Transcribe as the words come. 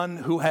One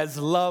who has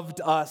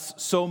loved us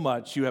so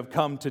much, you have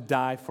come to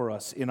die for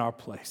us in our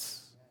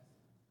place.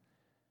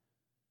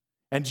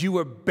 And you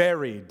were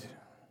buried,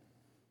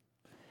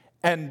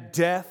 and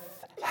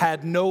death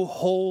had no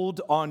hold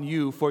on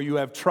you, for you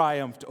have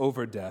triumphed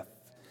over death.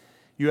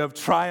 You have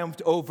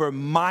triumphed over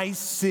my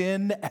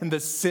sin and the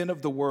sin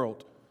of the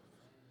world.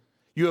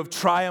 You have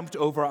triumphed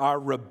over our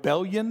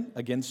rebellion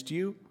against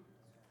you.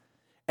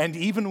 And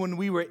even when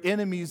we were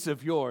enemies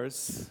of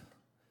yours,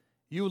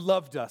 you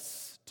loved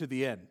us to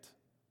the end.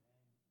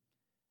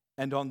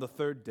 And on the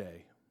third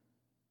day,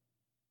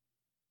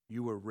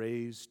 you were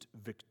raised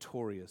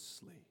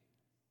victoriously.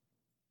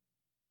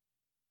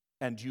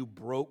 And you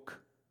broke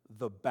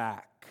the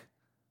back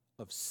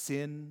of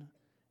sin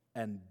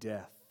and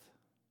death.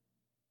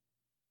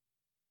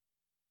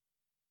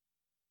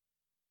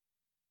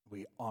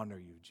 We honor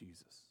you,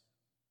 Jesus.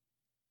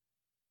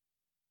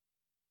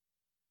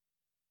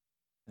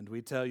 And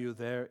we tell you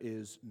there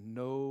is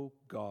no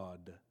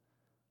God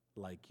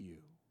like you.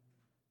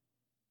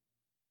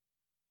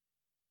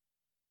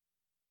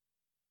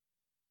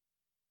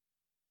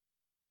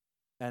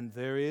 And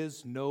there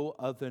is no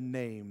other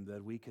name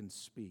that we can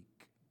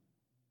speak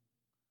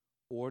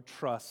or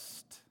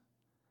trust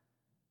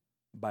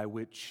by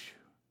which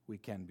we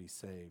can be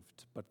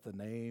saved, but the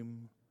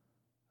name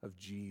of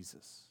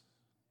Jesus.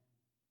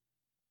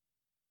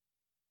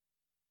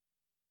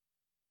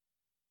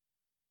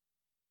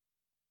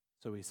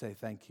 So we say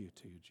thank you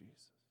to you, Jesus.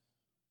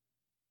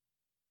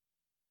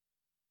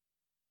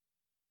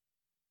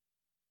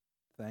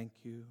 Thank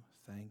you,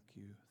 thank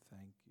you, thank you,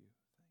 thank you.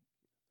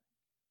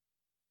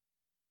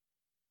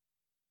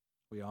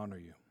 We honor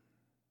you.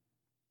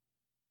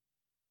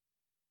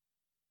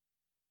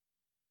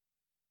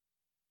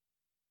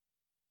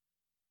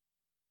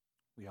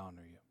 We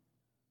honor you.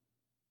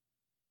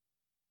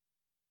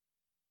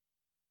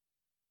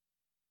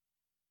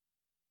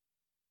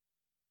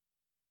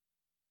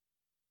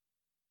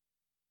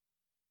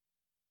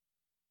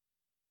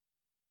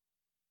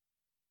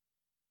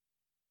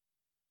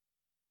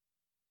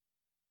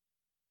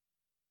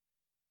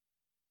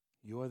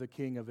 You are the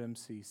King of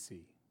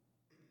MCC.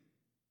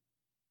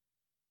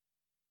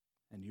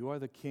 And you are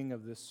the King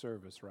of this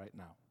service right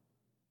now.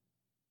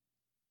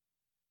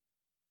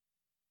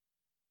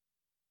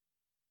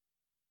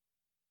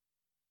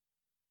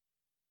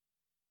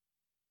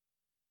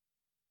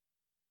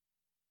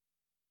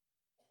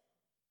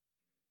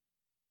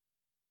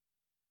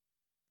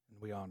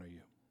 And we honor you.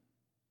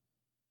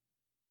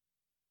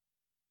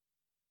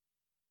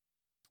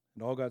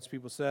 And all God's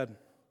people said,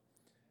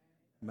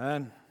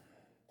 Amen.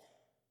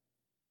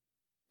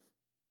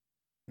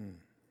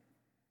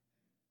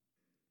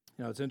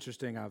 You know, it's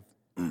interesting. I've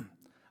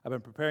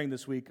been preparing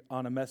this week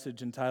on a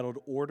message entitled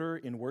Order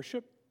in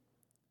Worship.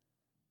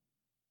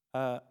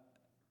 And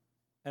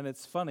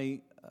it's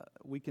funny,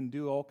 we can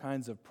do all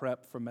kinds of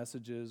prep for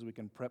messages. We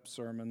can prep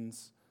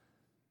sermons.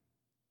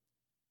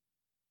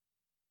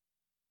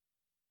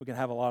 We can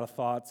have a lot of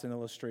thoughts and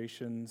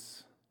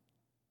illustrations.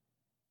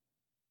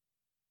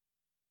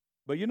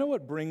 But you know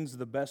what brings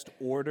the best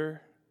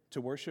order to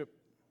worship?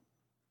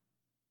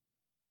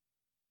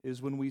 Is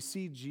when we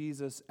see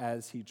Jesus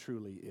as he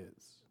truly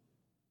is.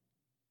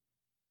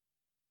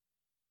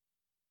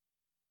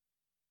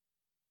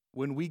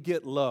 When we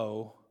get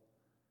low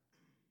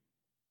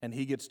and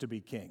he gets to be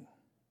king.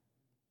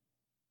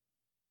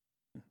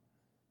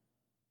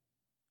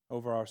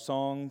 Over our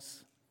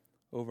songs,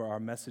 over our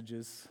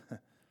messages,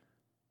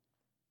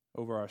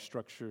 over our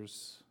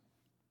structures.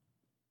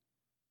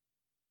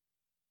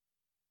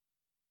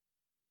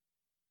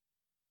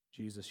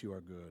 Jesus, you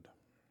are good.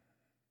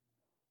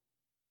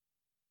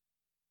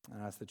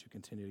 I ask that you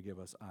continue to give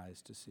us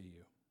eyes to see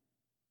you.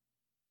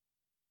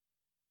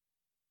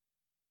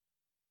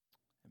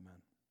 Amen.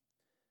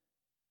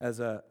 As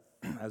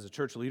a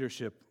church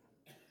leadership,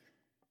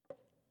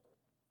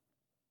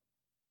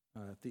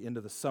 at the end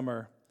of the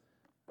summer,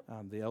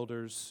 the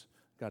elders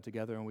got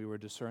together and we were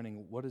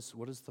discerning what is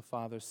the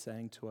Father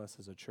saying to us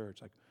as a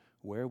church? Like,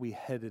 where are we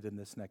headed in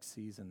this next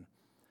season?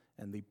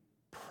 And the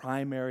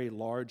primary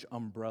large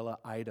umbrella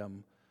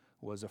item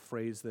was a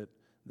phrase that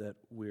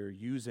we're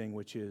using,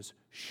 which is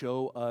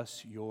show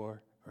us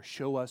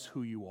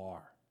who you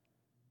are.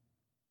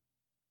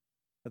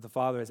 That the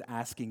Father is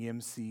asking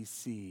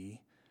MCC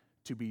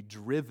to be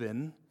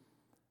driven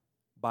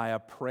by a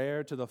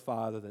prayer to the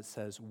Father that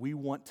says, we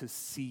want to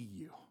see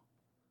you.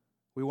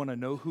 We want to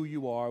know who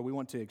you are. We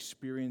want to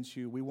experience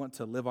you. We want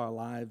to live our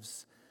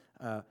lives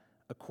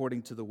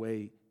according to the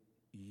way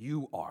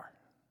you are.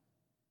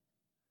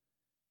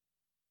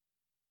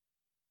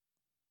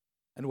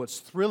 And what's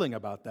thrilling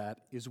about that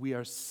is we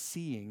are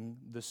seeing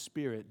the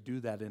Spirit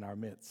do that in our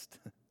midst.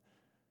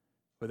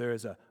 Where there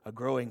is a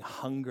growing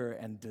hunger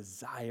and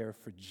desire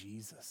for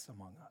Jesus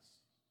among us.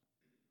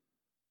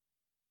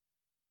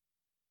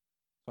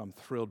 So I'm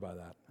thrilled by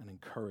that and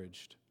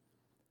encouraged.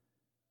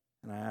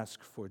 And I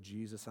ask for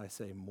Jesus, I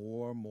say,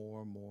 more,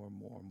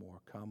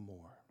 come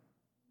more.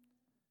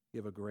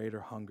 Give a greater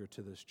hunger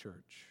to this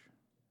church.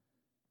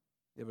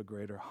 Give a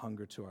greater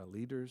hunger to our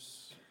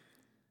leaders.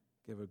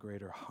 Give a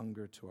greater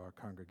hunger to our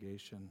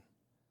congregation.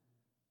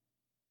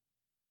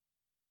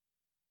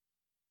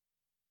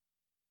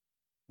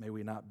 May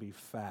we not be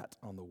fat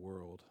on the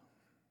world,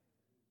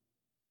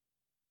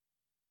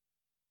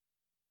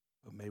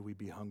 but may we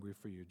be hungry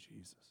for you,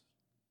 Jesus.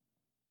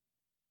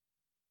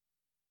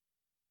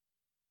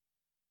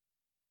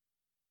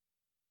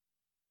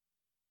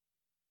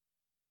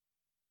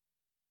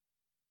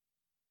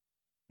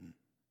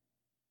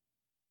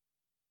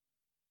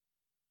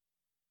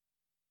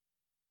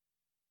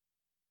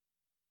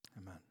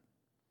 Amen.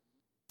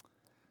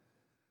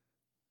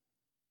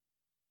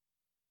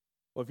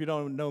 Well, if you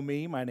don't know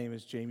me, my name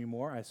is Jamie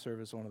Moore. I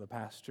serve as one of the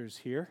pastors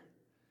here.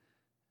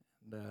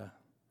 And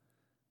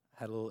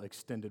had a little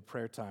extended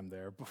prayer time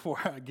there before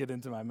I get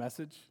into my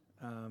message.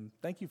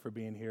 Thank you for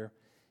being here.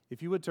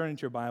 If you would turn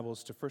into your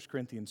Bibles to 1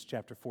 Corinthians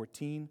chapter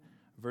 14,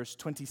 verse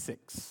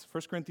 26.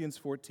 1 Corinthians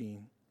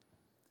 14,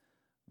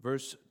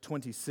 verse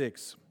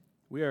 26.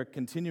 We are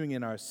continuing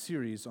in our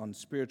series on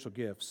spiritual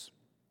gifts.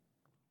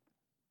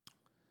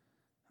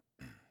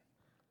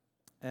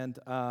 And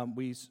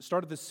we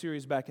started this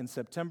series back in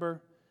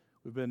September.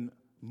 We've been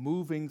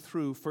moving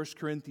through 1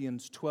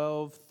 Corinthians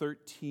 12,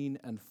 13,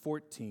 and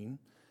 14.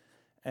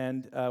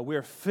 And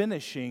we're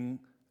finishing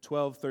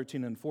 12,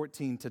 13, and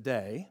 14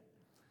 today.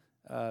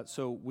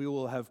 So we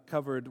will have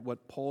covered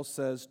what Paul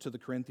says to the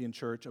Corinthian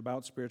church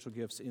about spiritual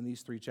gifts in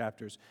these 3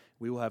 chapters.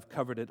 We will have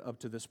covered it up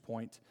to this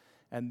point.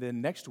 And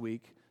then next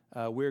week,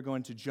 we're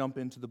going to jump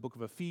into the book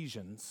of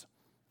Ephesians.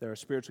 There are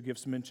spiritual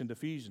gifts mentioned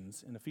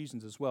in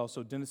Ephesians as well.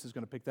 So Dennis is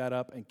going to pick that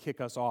up and kick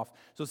us off.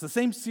 So it's the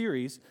same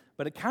series,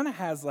 but it kind of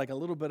has like a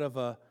little bit of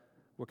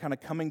we're kind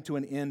of coming to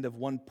an end of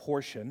one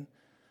portion,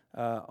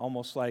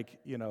 almost like,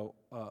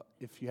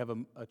 if you have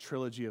a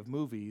trilogy of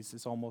movies,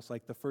 it's almost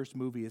like the first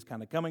movie is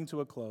kind of coming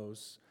to a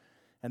close,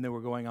 and then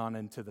we're going on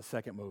into the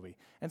second movie.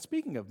 And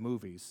speaking of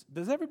movies,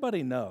 does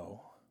everybody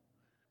know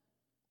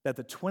that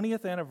the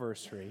 20th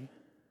anniversary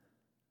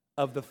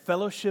of The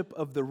Fellowship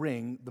of the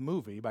Ring, the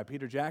movie by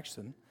Peter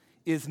Jackson,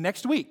 is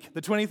next week,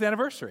 the 20th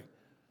anniversary?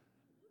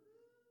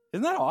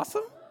 Isn't that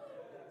awesome?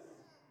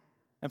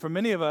 And for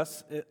many of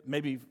us,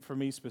 maybe for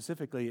me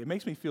specifically, it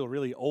makes me feel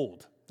really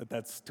old that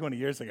that's 20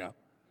 years ago.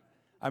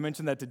 I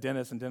mentioned that to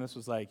Dennis, and Dennis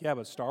was like, yeah,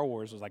 but Star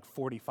Wars was like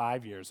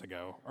 45 years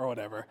ago, or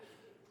whatever.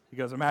 He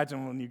goes,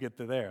 imagine when you get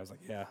to there. I was like,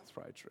 yeah, that's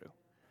probably true.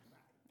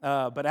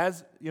 But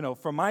as,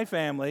 for my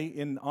family,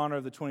 in honor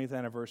of the 20th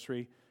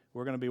anniversary,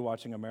 we're going to be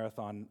watching a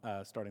marathon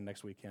starting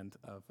next weekend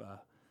of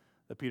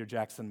the Peter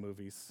Jackson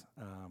movies.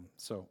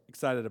 So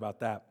excited about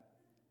that.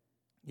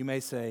 You may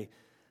say,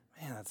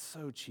 man, that's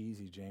so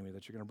cheesy, Jamie,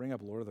 that you're going to bring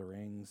up Lord of the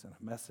Rings and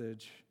a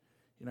message.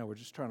 We're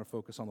just trying to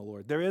focus on the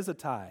Lord. There is a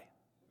tie.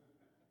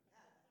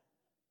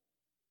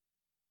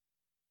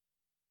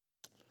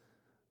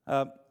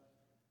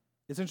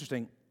 It's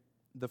interesting.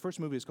 The first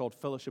movie is called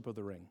Fellowship of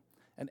the Ring.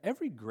 And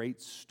every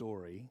great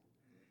story,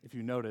 if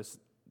you notice,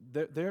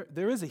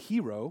 there is a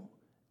hero,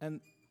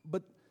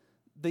 but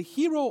the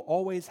hero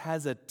always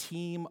has a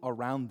team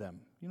around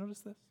them. You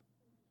notice this?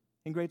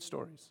 In great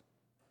stories.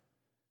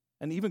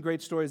 And even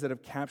great stories that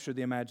have captured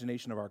the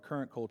imagination of our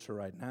current culture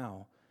right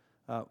now,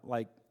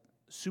 like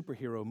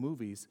superhero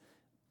movies,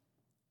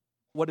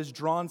 what has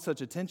drawn such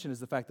attention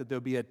is the fact that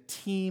there'll be a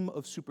team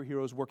of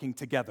superheroes working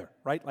together,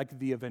 right? Like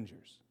the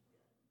Avengers.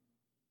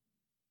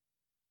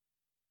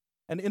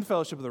 And in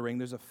Fellowship of the Ring,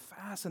 there's a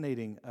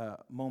fascinating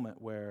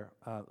moment where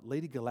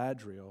Lady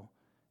Galadriel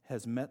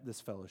has met this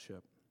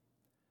fellowship,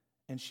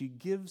 and she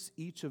gives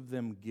each of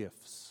them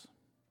gifts.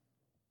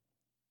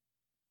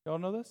 Y'all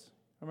know this?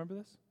 Remember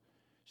this?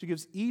 She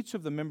gives each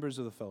of the members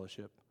of the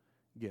fellowship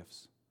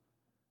gifts.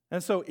 And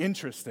it's so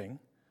interesting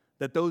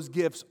that those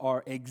gifts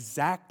are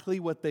exactly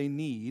what they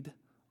need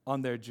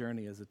on their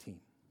journey as a team.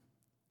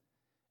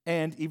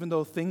 And even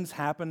though things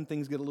happen,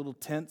 things get a little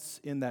tense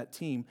in that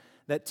team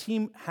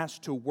has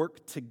to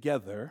work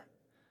together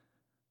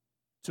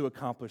to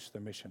accomplish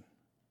their mission.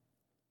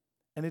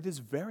 And it is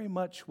very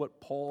much what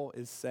Paul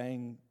is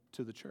saying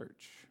to the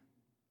church,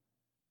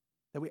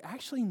 that we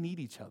actually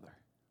need each other.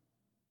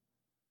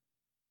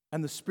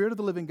 And the Spirit of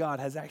the living God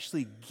has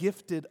actually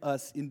gifted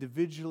us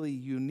individually,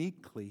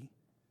 uniquely,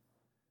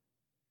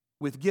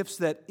 with gifts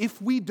that if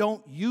we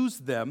don't use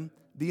them,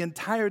 the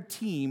entire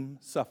team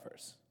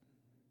suffers.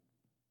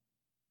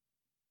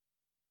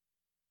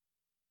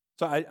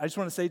 So I just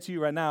want to say to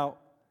you right now,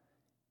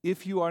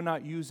 if you are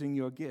not using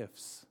your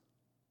gifts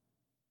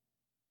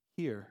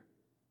here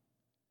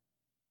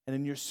and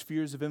in your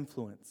spheres of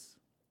influence,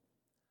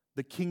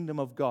 the kingdom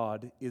of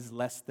God is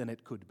less than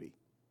it could be.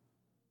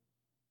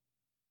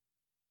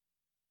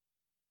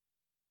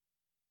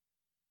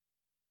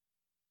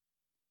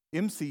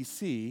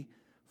 MCC,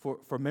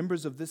 for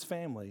members of this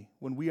family,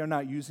 when we are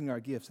not using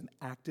our gifts and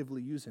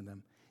actively using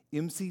them,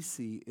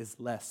 MCC is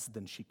less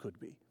than she could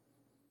be.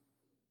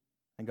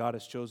 And God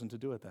has chosen to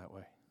do it that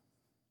way.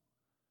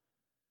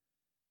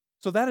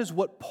 So that is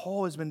what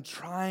Paul has been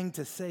trying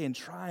to say and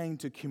trying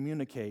to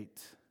communicate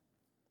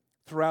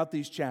throughout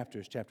these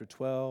chapters, chapter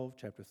 12,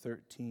 chapter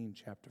 13,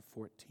 chapter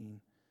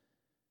 14.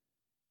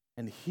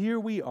 And here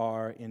we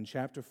are in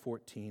chapter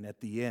 14 at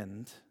the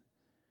end,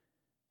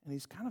 and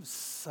he's kind of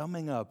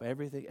summing up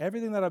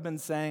everything that I've been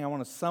saying. I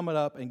want to sum it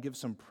up and give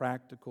some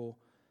practical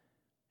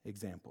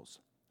examples.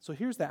 So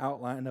here's the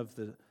outline of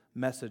the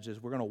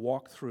messages. We're going to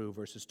walk through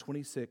verses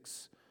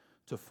 26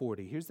 to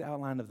 40. Here's the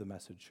outline of the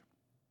message.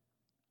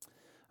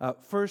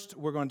 First,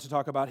 we're going to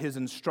talk about his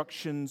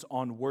instructions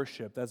on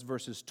worship. That's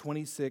verses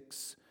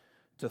 26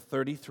 to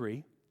 33.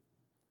 It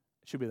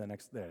should be the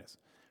next, there it is.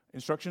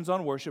 Instructions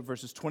on worship,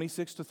 verses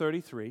 26 to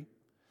 33.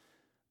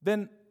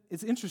 Then,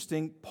 it's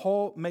interesting,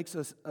 Paul makes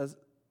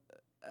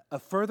a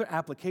further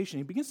application.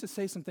 He begins to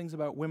say some things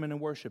about women in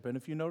worship. And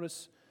if you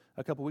notice,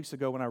 a couple weeks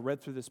ago when I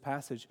read through this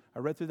passage, I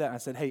read through that and I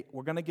said, hey,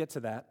 we're going to get to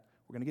that.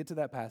 We're going to get to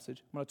that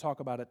passage. I'm going to talk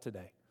about it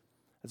today.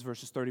 That's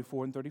verses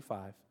 34 and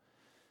 35.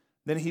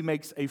 Then he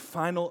makes a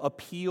final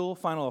appeal,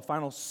 a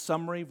final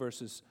summary,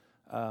 verses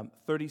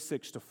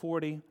 36 to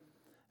 40.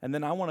 And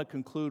then I want to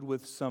conclude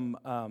with some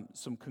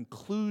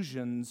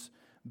conclusions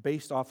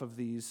based off of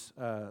these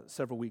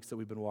several weeks that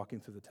we've been walking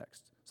through the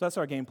text. So that's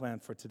our game plan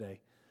for today.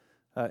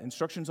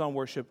 Instructions on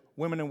worship,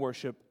 women in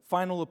worship,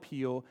 final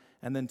appeal,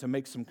 and then to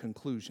make some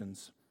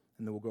conclusions.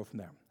 And then we'll go from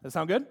there. Does that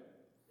sound good?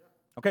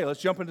 Okay,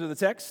 let's jump into the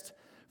text.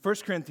 1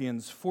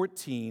 Corinthians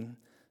 14,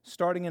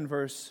 starting in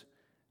verse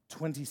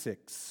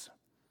 26.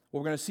 What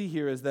we're going to see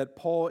here is that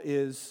Paul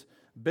has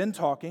been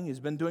talking, he's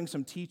been doing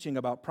some teaching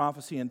about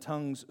prophecy and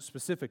tongues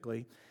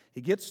specifically.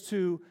 He gets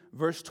to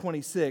verse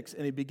 26,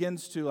 and he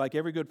begins to, like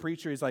every good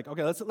preacher, he's like,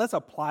 okay, let's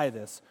apply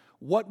this.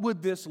 What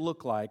would this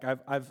look like?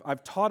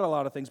 I've taught a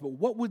lot of things, but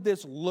what would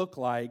this look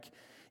like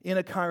in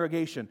a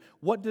congregation?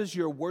 What does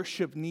your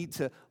worship need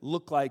to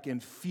look like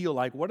and feel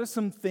like? What are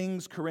some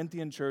things,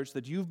 Corinthian church,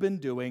 that you've been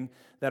doing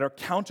that are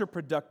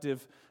counterproductive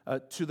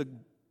to the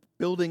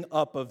building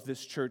up of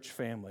this church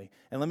family?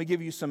 And let me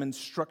give you some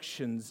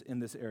instructions in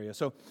this area.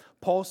 So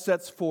Paul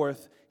sets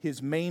forth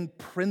his main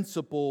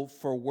principle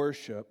for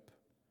worship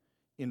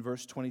in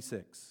verse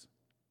 26.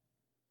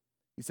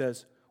 He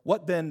says,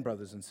 "What then,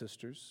 brothers and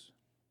sisters?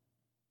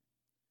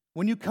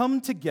 When you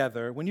come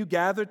together, when you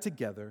gather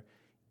together,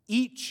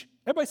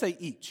 everybody say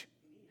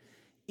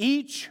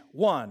each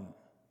one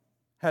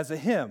has a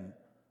hymn,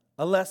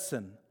 a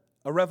lesson,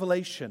 a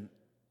revelation,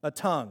 a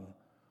tongue,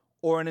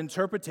 or an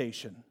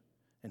interpretation."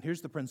 And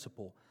here's the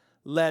principle: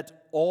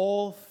 let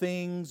all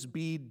things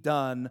be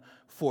done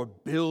for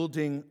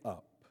building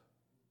up.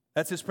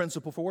 That's his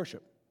principle for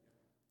worship.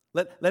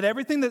 Let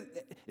everything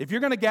if you're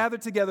going to gather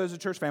together as a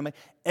church family,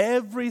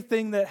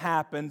 everything that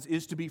happens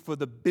is to be for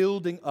the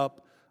building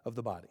up of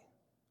the body.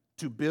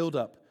 To build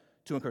up,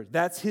 to encourage.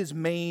 That's his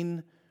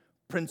main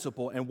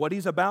principle. And what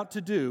he's about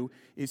to do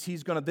is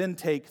he's going to then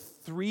take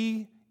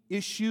three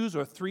issues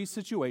or three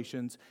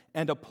situations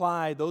and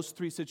apply those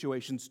three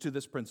situations to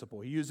this principle.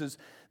 He uses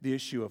the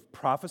issue of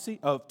prophecy,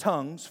 of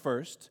tongues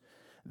first,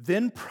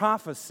 then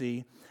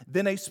prophecy,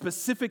 then a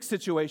specific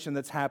situation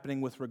that's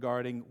happening with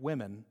regarding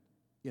women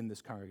in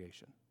this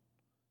congregation.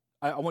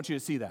 I want you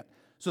to see that.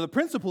 So the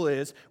principle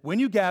is, when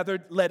you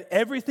gathered, let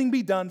everything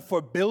be done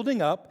for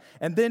building up,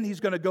 and then he's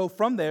going to go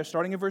from there,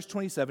 starting in verse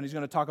 27, he's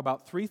going to talk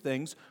about three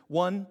things.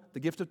 1, the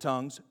gift of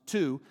tongues.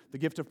 2, the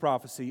gift of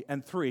prophecy.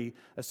 And 3,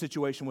 a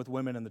situation with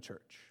women in the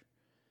church.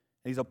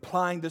 And he's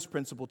applying this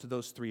principle to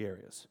those three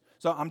areas.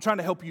 So I'm trying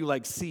to help you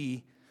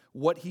see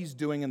what he's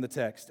doing in the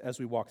text as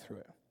we walk through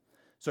it.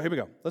 So here we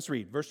go. Let's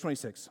read verse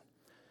 26.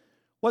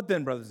 "What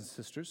then, brothers and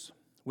sisters?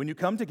 When you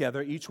come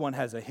together, each one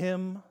has a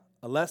hymn,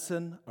 a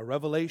lesson, a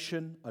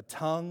revelation, a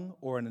tongue,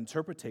 or an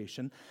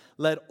interpretation.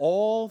 Let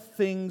all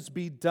things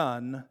be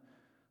done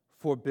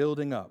for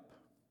building up.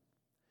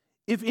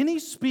 If any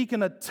speak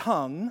in a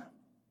tongue,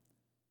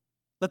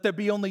 let there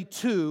be only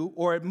 2,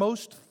 or at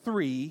most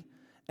 3,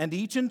 and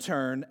each in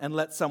turn, and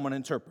let someone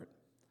interpret.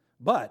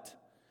 But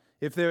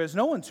if there is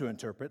no one to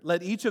interpret,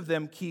 let each of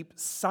them keep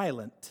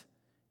silent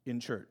in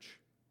church,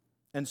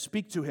 and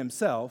speak to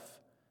himself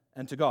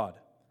and to God.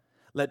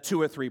 Let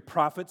 2 or 3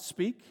 prophets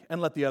speak,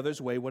 and let the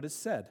others weigh what is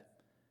said.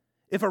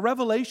 If a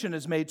revelation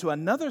is made to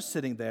another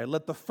sitting there,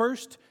 let the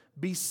first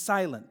be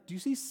silent." Do you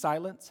see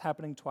silence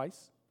happening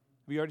twice?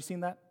 Have you already seen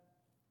that?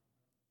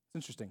 It's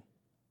interesting.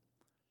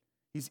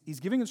 He's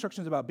giving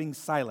instructions about being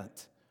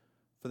silent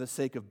for the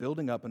sake of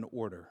building up an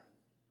order.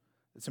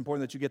 It's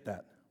important that you get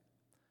that.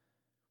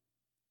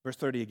 Verse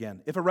 30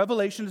 again. "If a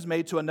revelation is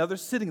made to another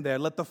sitting there,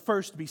 let the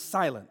first be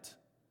silent.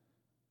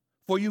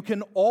 For you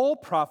can all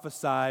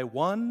prophesy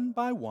one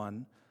by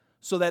one,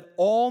 so that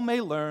all may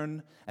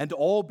learn and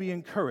all be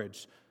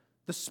encouraged.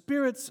 The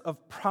spirits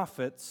of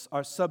prophets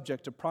are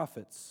subject to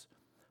prophets.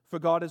 For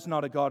God is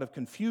not a God of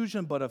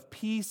confusion, but of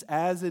peace,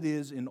 as it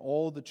is in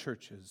all the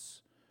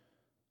churches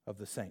of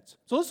the saints."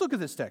 So let's look at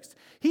this text.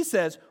 He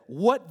says,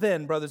 "What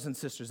then, brothers and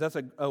sisters?" That's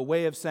a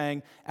way of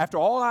saying, after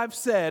all I've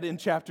said in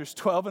chapters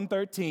 12 and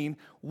 13,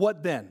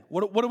 what then?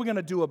 What are we going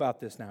to do about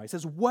this now? He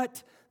says,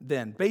 what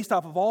then? Based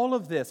off of all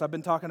of this, I've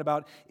been talking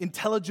about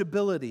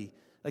intelligibility,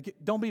 Like,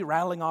 don't be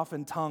rattling off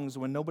in tongues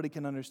when nobody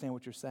can understand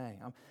what you're saying.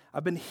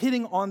 I've been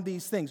hitting on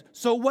these things.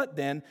 So what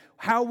then?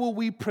 How will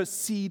we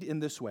proceed in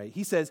this way?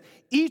 He says,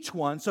 each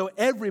one, so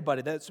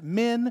everybody, that's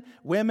men,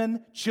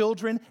 women,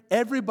 children,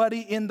 everybody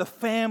in the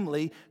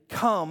family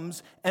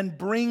comes and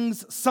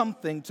brings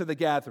something to the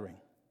gathering.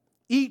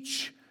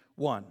 Each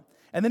one.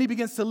 And then he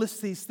begins to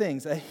list these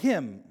things. A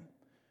hymn,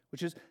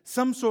 which is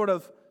some sort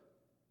of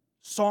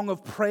song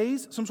of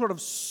praise, some sort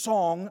of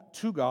song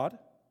to God,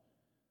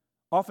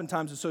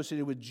 oftentimes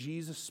associated with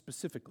Jesus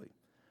specifically.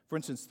 For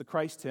instance, the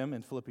Christ hymn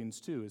in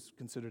Philippians 2 is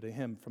considered a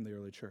hymn from the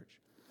early church.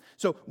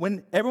 So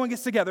when everyone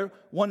gets together,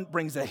 one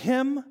brings a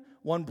hymn,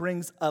 one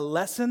brings a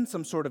lesson,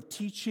 some sort of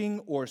teaching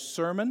or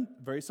sermon,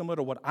 very similar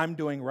to what I'm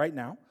doing right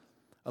now,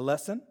 a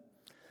lesson.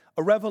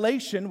 A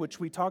revelation, which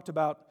we talked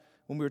about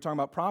when we were talking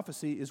about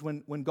prophecy, is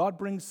when God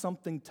brings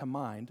something to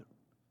mind,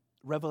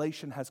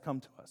 revelation has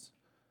come to us.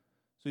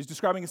 So he's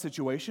describing a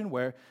situation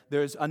where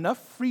there's enough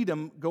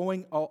freedom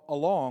going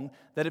along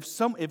that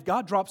if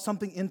God drops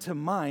something into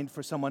mind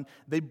for someone,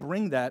 they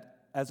bring that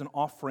as an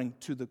offering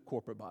to the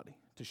corporate body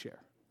to share.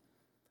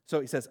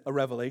 So he says a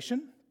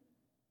revelation,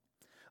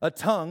 a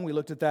tongue. We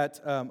looked at that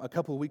a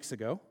couple of weeks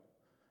ago.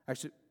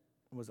 Actually,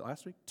 was it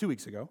last week? 2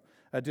 weeks ago.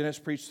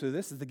 Dinesh preached through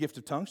this. It's the gift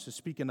of tongues, to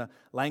speak in a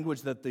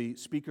language that the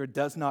speaker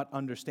does not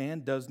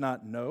understand, does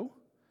not know.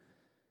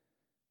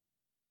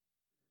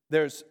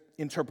 There's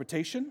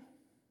interpretation,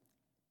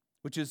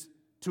 which is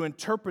to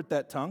interpret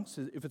that tongue.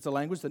 So if it's a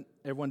language that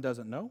everyone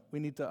doesn't know, we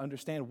need to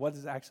understand what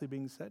is actually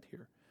being said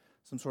here,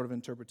 some sort of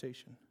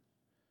interpretation.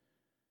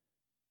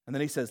 And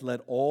then he says, let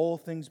all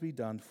things be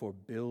done for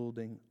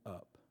building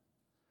up.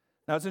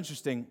 Now, it's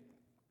interesting,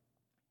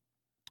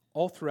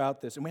 all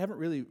throughout this, and we haven't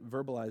really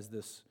verbalized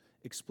this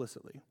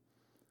explicitly,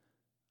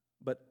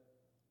 but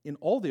in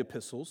all the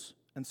epistles,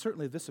 and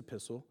certainly this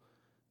epistle,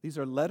 these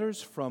are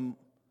letters from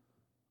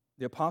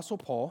the Apostle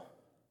Paul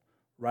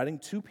writing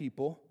to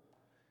people,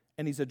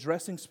 and he's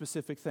addressing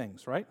specific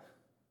things, right?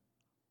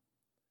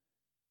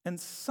 And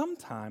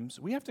sometimes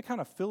we have to kind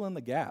of fill in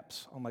the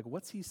gaps on, like,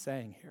 what's he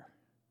saying here?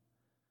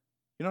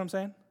 You know what I'm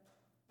saying?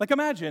 Like,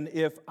 imagine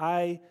if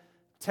I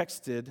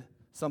texted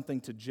something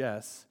to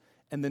Jess,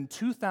 and then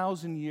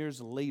 2,000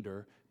 years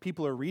later,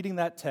 people are reading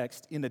that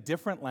text in a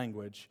different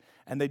language,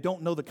 and they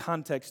don't know the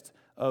context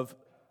of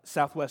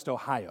Southwest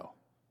Ohio.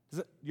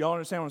 Y'all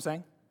understand what I'm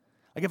saying?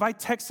 Like, if I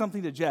text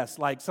something to Jess,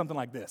 like something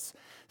like this,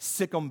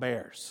 sick 'em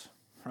bears,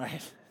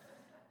 right?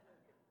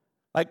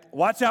 Like,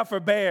 watch out for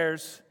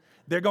bears.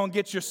 They're going to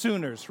get your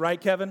Sooners, right,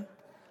 Kevin?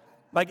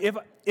 Like,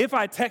 if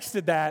I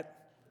texted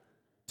that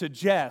to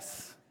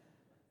Jess,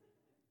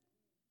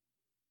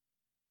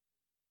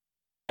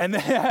 and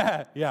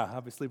then, yeah, I'll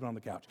be sleeping on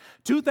the couch.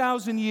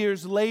 2,000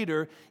 years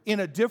later,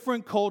 in a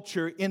different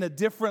culture, in a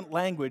different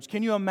language,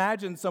 can you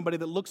imagine somebody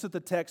that looks at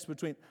the text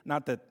between,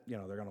 not that, they're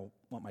going to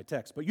want my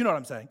text, but you know what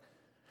I'm saying,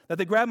 that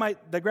they grab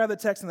the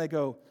text and they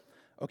go,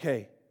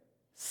 okay,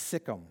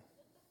 sick 'em.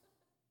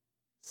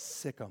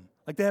 Sick 'em.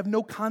 Like, they have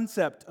no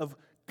concept of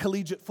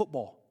collegiate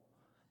football.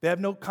 They have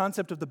no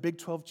concept of the Big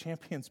 12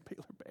 champions,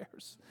 Baylor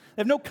Bears.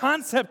 They have no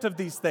concept of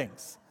these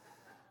things,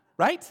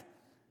 right?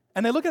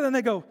 And they look at it and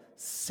they go,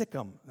 sick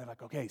 'em. They're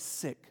like, okay,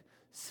 sick.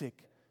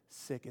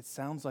 It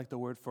sounds like the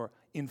word for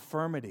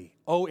infirmity.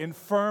 Oh,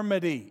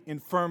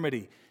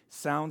 infirmity.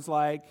 Sounds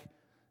like,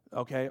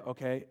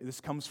 okay,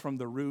 this comes from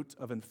the root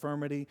of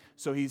infirmity.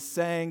 So he's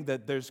saying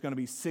that there's going to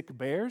be sick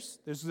bears.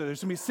 There's going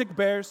to be sick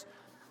bears.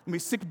 There's going to be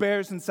sick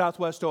bears in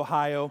Southwest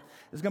Ohio.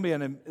 There's going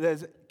to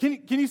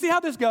be can you see how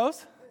this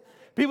goes?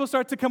 People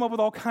start to come up with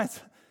all kinds,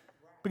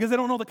 because they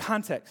don't know the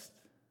context.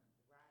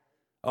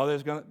 Oh,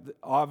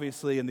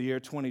 obviously in the year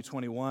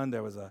 2021,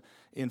 there was an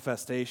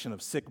infestation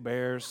of sick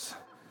bears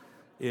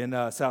in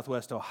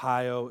Southwest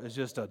Ohio. It's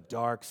just a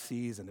dark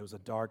season. It was a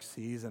dark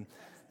season.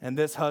 And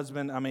this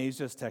husband, he's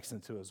just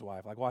texting to his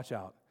wife, like, watch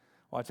out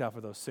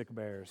for those sick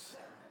bears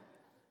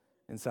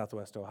in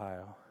Southwest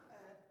Ohio.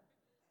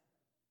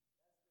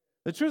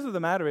 The truth of the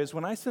matter is,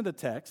 when I send a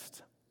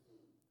text,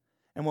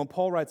 and when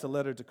Paul writes a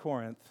letter to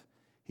Corinth,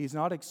 he's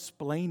not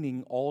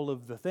explaining all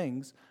of the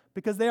things,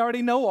 because they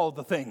already know all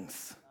the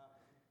things.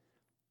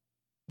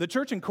 The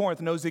church in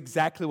Corinth knows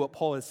exactly what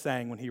Paul is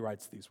saying when he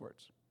writes these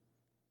words.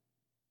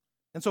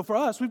 And so for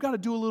us, we've got to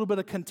do a little bit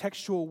of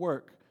contextual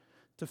work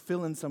to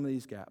fill in some of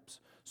these gaps.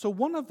 So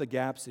one of the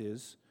gaps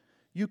is,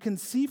 you can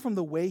see from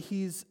the way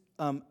he's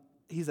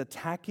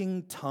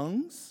attacking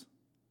tongues,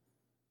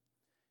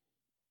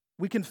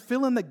 we can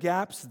fill in the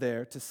gaps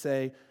there to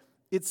say,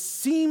 it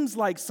seems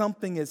like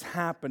something is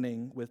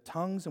happening with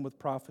tongues and with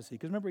prophecy.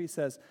 Because remember, he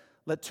says,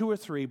 let 2 or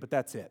 3, but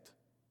that's it.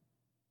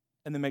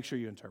 And then make sure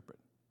you interpret.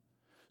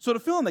 So to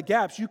fill in the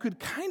gaps, you could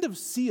kind of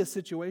see a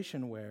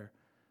situation where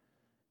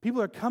people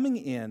are coming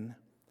in,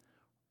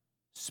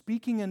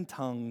 speaking in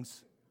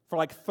tongues for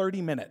like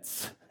 30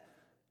 minutes.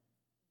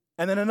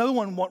 And then another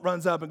one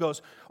runs up and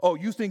goes, oh,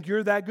 you think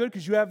you're that good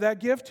because you have that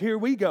gift? Here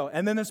we go.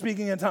 And then they're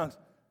speaking in tongues.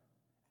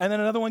 And then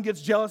another one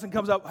gets jealous and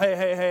comes up,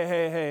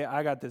 hey,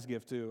 I got this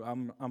gift too.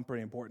 I'm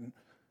pretty important.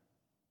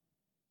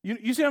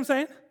 You see what I'm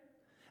saying?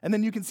 And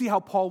then you can see how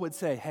Paul would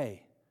say,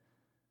 hey,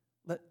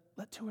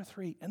 let two or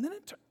three, and then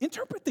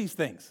interpret these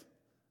things.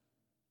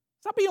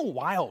 Stop being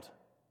wild.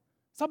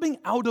 Stop being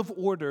out of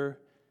order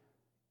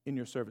in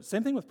your service.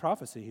 Same thing with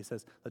prophecy. He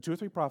says, let two or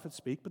three prophets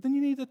speak, but then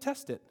you need to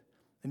test it.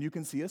 And you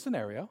can see a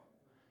scenario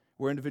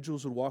where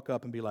individuals would walk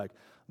up and be like,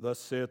 thus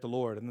saith the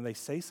Lord, and then they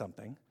say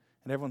something,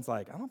 and everyone's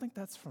like, I don't think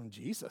that's from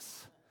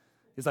Jesus.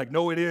 He's like,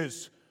 no, it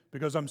is,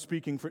 because I'm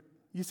speaking for...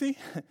 You see?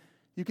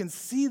 You can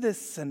see this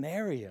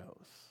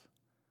scenarios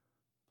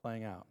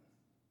playing out.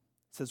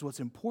 It says what's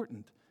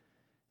important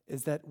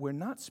is that we're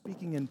not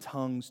speaking in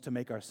tongues to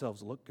make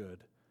ourselves look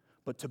good,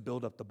 but to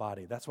build up the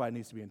body. That's why it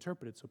needs to be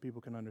interpreted so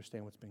people can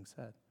understand what's being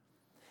said.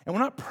 And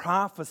we're not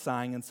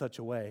prophesying in such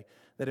a way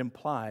that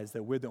implies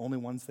that we're the only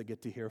ones that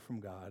get to hear from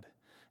God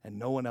and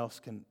no one else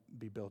can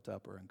be built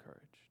up or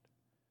encouraged.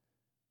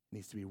 It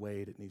needs to be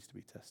weighed. It needs to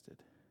be tested.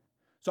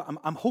 So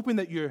I'm hoping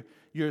that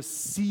you're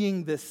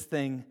seeing this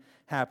thing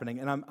happening,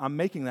 and I'm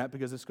making that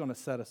because it's going to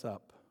set us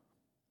up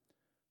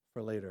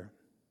for later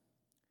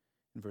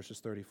in verses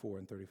 34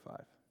 and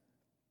 35.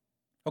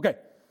 Okay,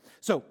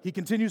 so he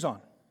continues on.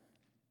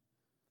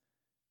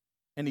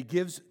 And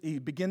he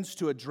begins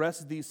to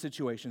address these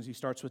situations. He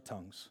starts with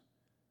tongues.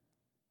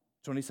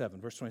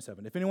 Verse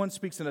 27. If anyone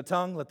speaks in a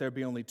tongue, let there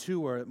be only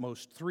two or at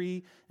most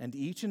three, and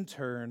each in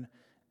turn,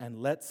 and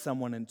let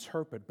someone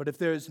interpret. But if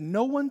there is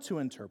no one to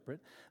interpret,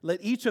 let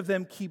each of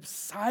them keep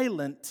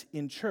silent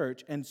in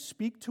church and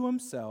speak to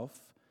himself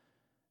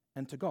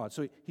and to God.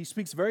 So he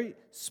speaks very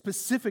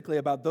specifically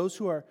about those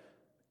who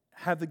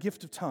have the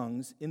gift of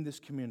tongues in this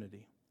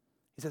community.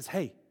 He says,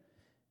 hey,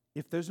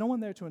 if there's no one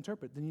there to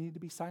interpret, then you need to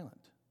be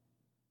silent.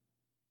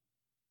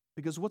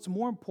 Because what's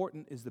more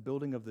important is the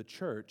building of the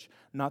church,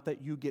 not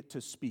that you get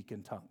to speak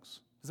in tongues.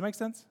 Does that make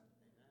sense?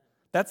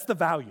 That's the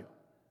value.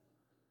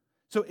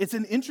 So it's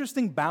an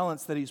interesting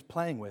balance that he's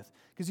playing with,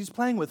 because he's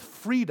playing with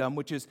freedom,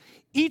 which is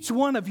each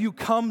one of you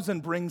comes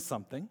and brings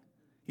something.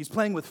 He's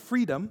playing with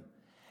freedom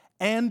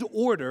and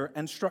order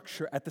and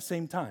structure at the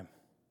same time.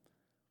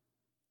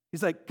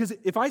 He's like, because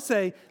if I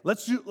say,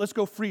 let's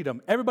go freedom,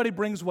 everybody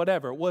brings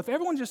whatever. Well, if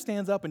everyone just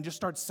stands up and just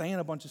starts saying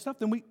a bunch of stuff,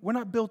 then we're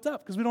not built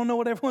up because we don't know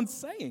what everyone's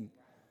saying.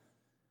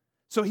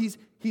 So he's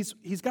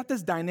got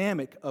this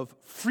dynamic of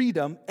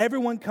freedom.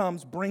 Everyone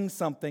comes, brings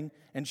something,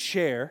 and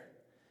share.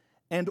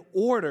 And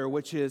order,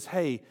 which is,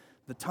 hey,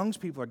 the tongues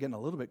people are getting a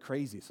little bit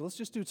crazy, so let's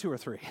just do two or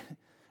three,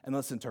 and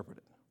let's interpret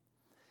it.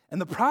 And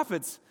the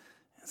prophets,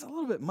 it's a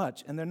little bit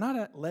much, and they're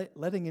not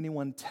letting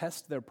anyone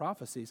test their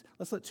prophecies.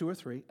 Let's let two or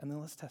three, and then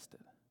let's test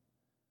it.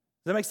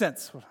 Does that make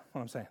sense, what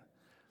I'm saying?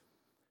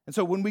 And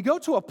so when we go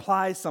to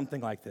apply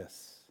something like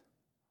this,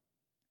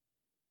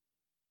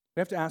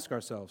 we have to ask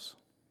ourselves,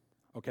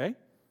 okay, if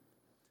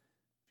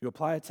you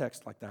apply a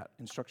text like that,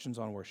 instructions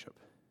on worship,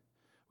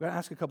 we've got to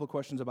ask a couple of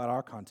questions about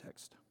our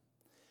context.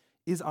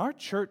 Is our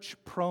church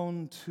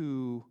prone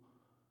to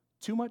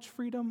too much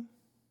freedom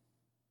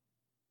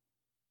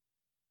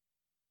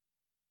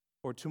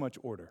or too much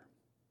order?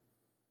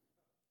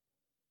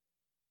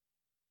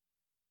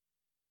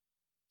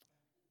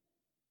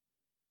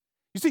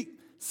 You see,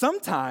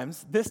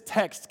 sometimes this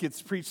text gets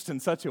preached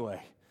in such a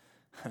way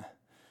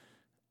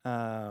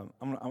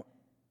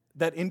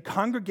that in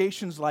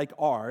congregations like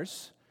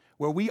ours,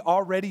 where we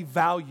already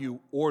value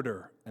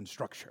order and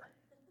structure,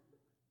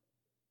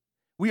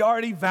 we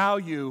already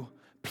value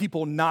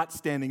people not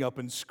standing up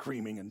and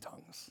screaming in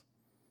tongues.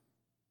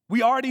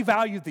 We already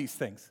value these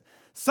things.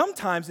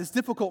 Sometimes it's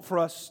difficult for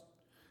us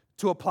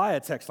to apply a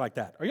text like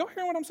that. Are y'all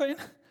hearing what I'm saying?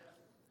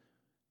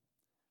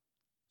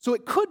 So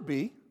it could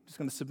be, I'm just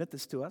going to submit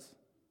this to us,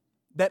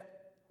 that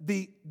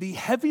the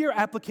heavier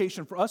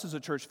application for us as a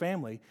church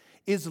family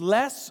is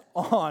less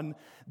on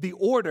the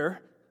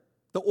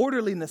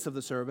orderliness of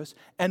the service,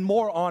 and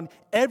more on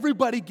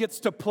everybody gets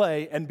to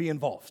play and be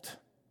involved.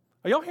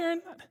 Are y'all hearing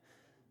that?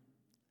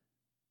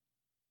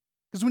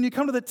 Because when you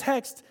come to the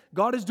text,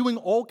 God is doing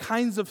all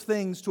kinds of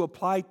things to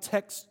apply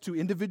text to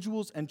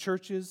individuals and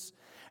churches.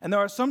 And there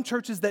are some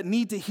churches that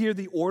need to hear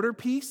the order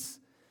piece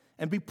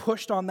and be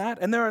pushed on that.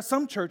 And there are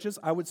some churches,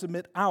 I would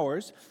submit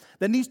ours,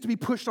 that needs to be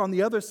pushed on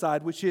the other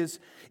side, which is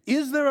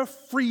there a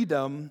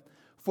freedom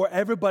for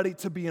everybody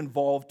to be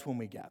involved when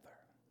we gather?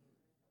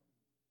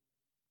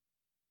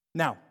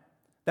 Now,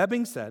 that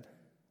being said,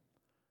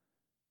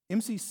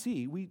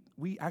 MCC,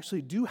 we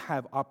actually do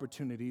have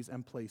opportunities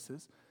and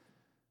places.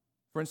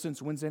 For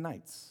instance, Wednesday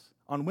nights.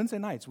 On Wednesday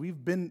nights,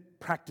 we've been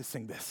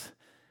practicing this,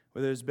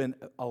 where there's been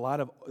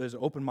there's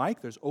open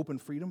mic, there's open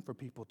freedom for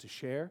people to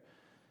share.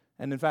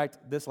 And in fact,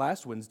 this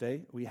last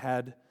Wednesday, we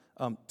had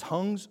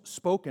tongues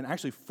spoken,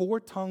 actually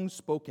 4 tongues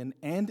spoken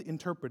and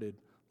interpreted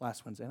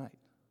last Wednesday night.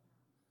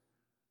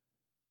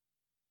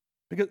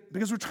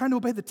 Because we're trying to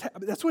obey the text.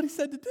 That's what he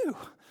said to do.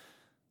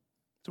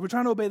 So we're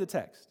trying to obey the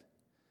text.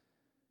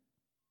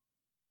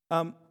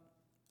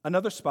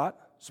 Another spot,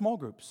 small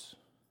groups.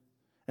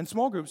 And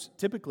small groups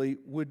typically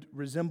would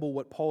resemble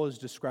what Paul is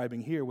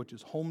describing here, which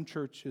is home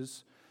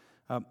churches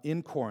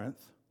in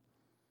Corinth.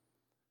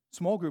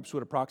 Small groups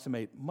would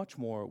approximate much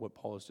more what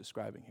Paul is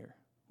describing here.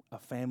 A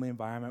family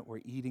environment,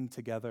 we're eating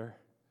together,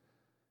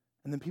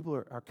 and then people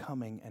are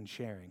coming and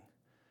sharing.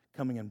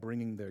 coming and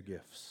bringing their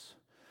gifts.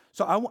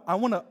 So I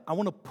want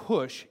to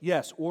push,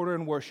 yes, order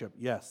and worship.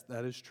 Yes,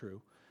 that is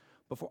true.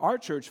 But for our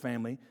church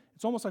family,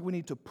 it's almost like we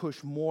need to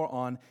push more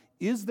on,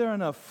 is there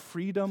enough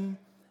freedom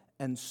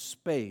and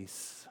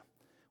space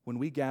when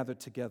we gather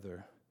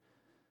together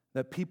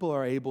that people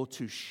are able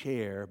to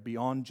share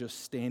beyond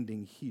just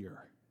standing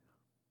here?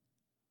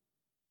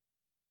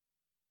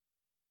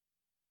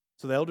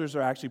 So the elders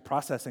are actually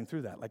processing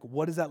through that. Like,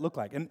 what does that look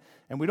like? And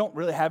we don't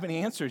really have any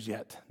answers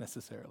yet,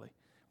 necessarily.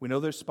 We know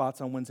there's spots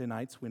on Wednesday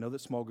nights. We know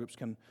that small groups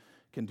can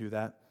do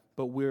that.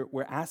 But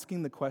we're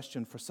asking the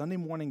question for Sunday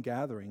morning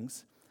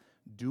gatherings,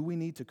 do we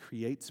need to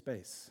create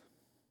space?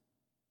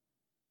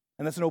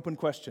 And that's an open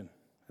question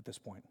at this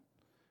point.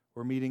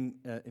 We're meeting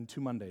in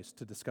 2 Mondays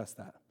to discuss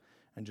that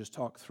and just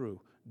talk through,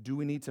 do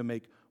we need to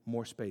make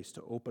more space,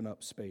 to open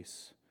up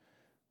space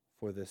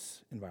for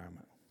this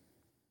environment?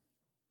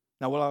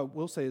 Now, what I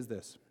will say is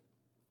this.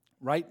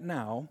 Right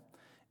now,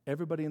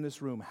 everybody in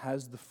this room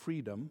has the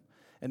freedom,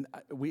 and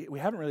we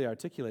haven't really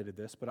articulated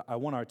this, but I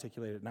want to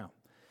articulate it now.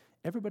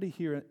 Everybody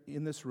here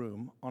in this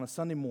room on a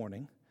Sunday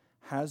morning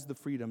has the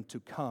freedom to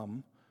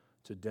come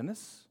to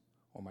Dennis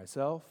or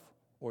myself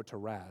or to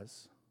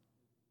Raz,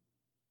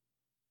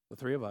 the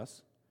three of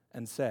us,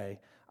 and say,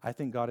 I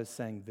think God is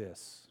saying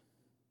this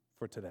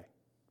for today.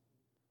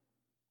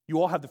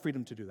 You all have the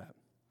freedom to do that.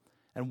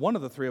 And one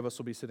of the three of us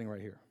will be sitting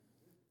right here.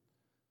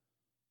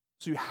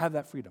 So you have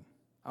that freedom.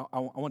 I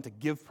want to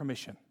give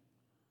permission.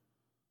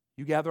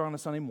 You gather on a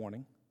Sunday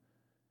morning.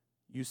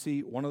 You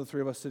see one of the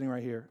three of us sitting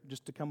right here,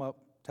 just to come up,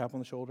 tap on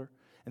the shoulder.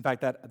 In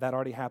fact, that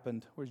already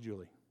happened. Where's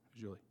Julie?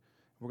 Julie.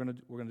 We're gonna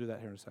do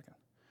that here in a second.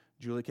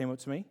 Julie came up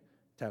to me,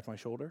 tapped my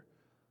shoulder,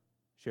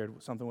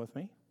 shared something with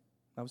me.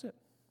 That was it.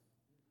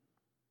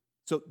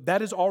 So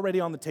that is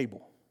already on the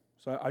table.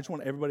 So I just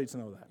want everybody to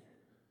know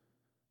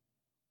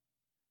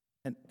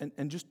that.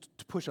 And just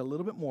to push a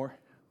little bit more,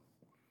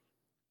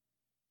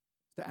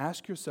 to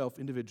ask yourself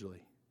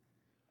individually,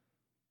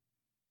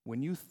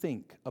 when you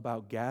think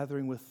about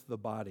gathering with the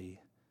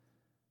body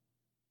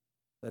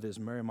that is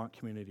Marymount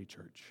Community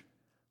Church,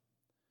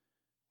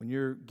 when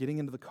you're getting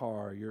into the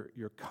car,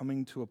 you're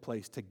coming to a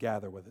place to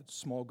gather, whether it's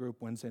small group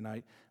Wednesday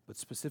night, but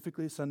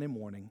specifically Sunday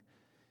morning,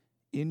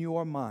 in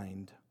your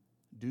mind,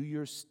 do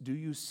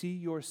you see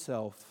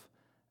yourself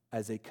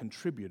as a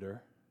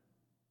contributor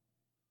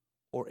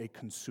or a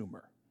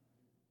consumer?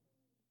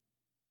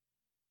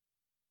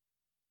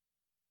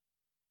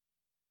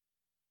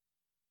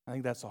 I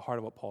think that's the heart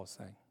of what Paul is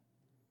saying.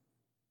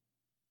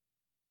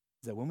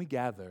 Is that when we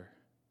gather,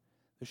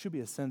 there should be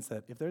a sense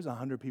that if there's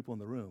 100 people in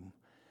the room,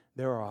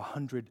 there are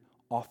 100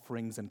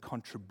 offerings and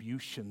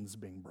contributions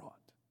being brought.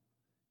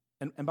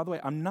 And by the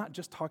way, I'm not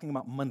just talking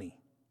about money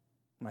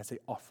when I say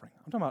offering.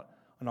 I'm talking about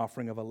an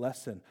offering of a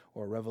lesson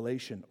or a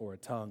revelation or a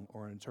tongue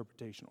or an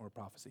interpretation or a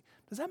prophecy.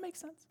 Does that make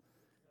sense?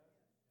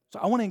 So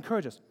I want to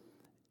encourage us.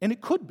 And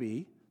it could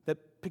be that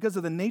because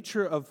of the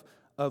nature of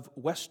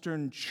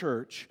Western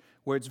church,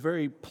 where it's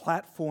very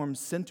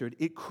platform-centered,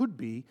 it could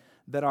be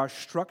that our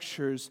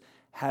structures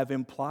have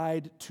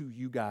implied to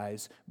you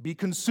guys, be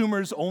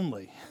consumers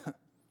only.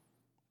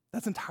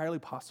 That's entirely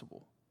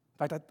possible.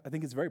 In fact, I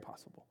think it's very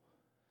possible.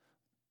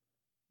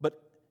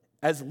 But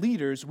as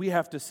leaders, we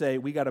have to say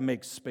we got to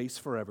make space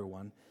for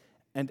everyone.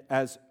 And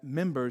as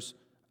members,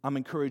 I'm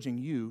encouraging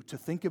you to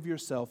think of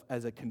yourself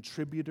as a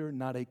contributor,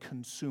 not a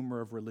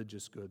consumer of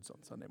religious goods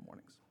on Sunday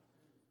mornings.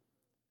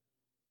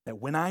 That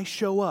when I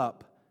show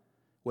up,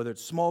 whether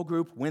it's small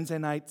group, Wednesday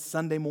night,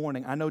 Sunday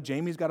morning, I know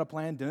Jamie's got a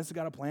plan, Dennis has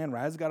got a plan,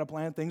 Raz has got a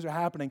plan, things are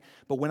happening.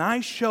 But when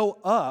I show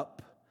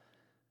up,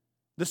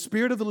 the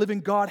Spirit of the living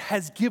God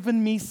has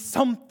given me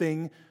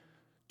something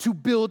to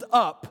build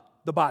up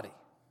the body.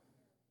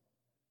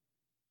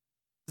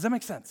 Does that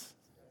make sense?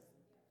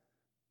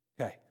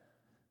 Okay.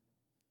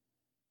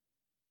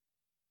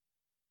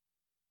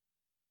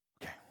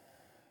 Okay.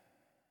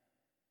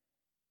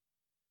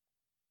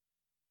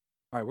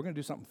 All right, we're going to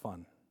do something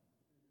fun.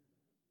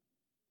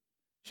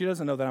 She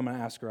doesn't know that I'm going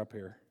to ask her up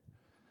here.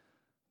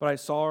 But I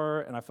saw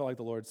her, and I felt like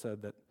the Lord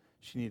said that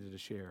she needed to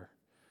share.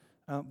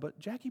 But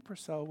Jackie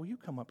Purcell, will you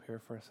come up here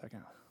for a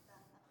second?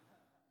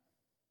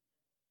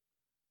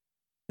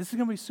 This is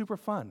going to be super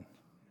fun.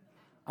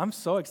 I'm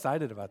so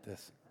excited about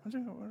this.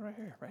 Right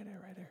here.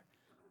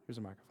 Here's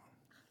a microphone.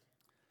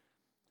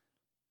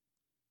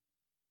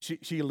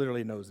 She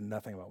literally knows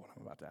nothing about what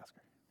I'm about to ask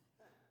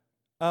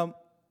her.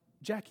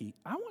 Jackie,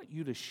 I want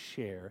you to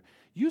share.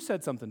 You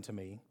said something to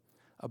me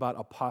about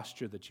a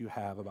posture that you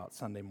have about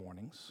Sunday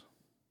mornings.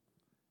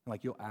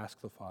 Like you'll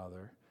ask the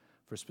Father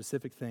for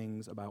specific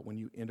things about when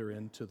you enter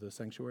into the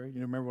sanctuary.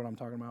 You remember what I'm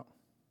talking about?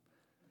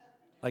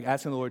 Like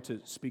asking the Lord to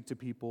speak to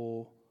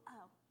people. Oh,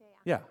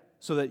 yeah. Yeah,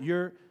 so that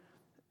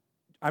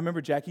I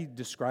remember Jackie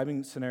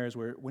describing scenarios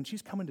where when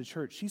she's coming to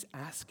church, she's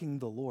asking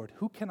the Lord,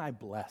 who can I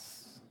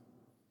bless?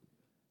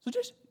 So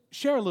just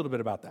share a little bit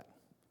about that,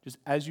 just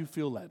as you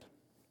feel led.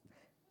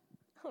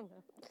 Oh,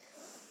 no.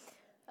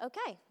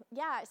 Okay,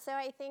 yeah, so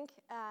I think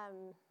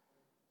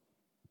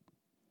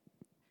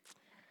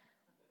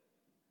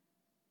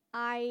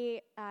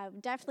I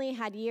definitely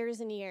had years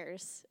and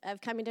years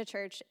of coming to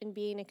church and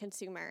being a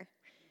consumer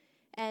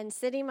and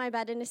sitting my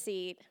butt in a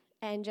seat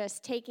and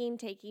just taking.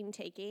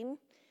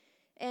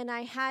 And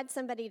I had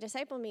somebody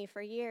disciple me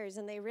for years,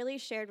 and they really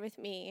shared with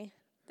me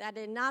that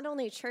in not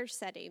only church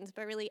settings,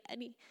 but really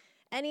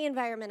any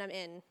environment I'm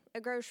in,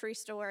 a grocery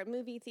store, a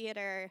movie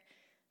theater,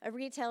 a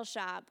retail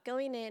shop,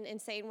 going in and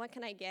saying, what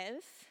can I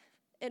give?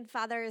 And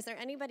Father, is there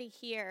anybody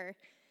here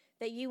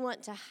that you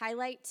want to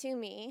highlight to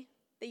me,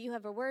 that you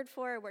have a word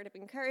for, a word of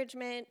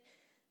encouragement,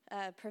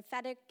 a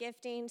prophetic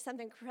gifting,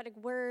 something prophetic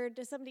word?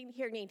 Does somebody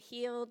here need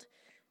healed?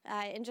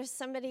 And just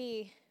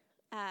somebody,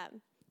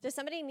 does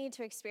somebody need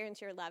to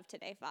experience your love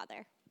today,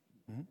 Father?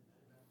 Mm-hmm.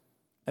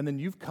 And then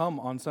you've come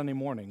on Sunday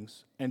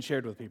mornings and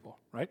shared with people,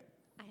 right?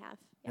 I have.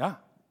 Yeah.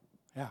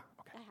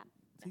 Okay. I have.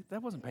 See,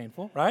 that wasn't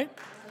painful, right?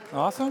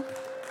 Awesome.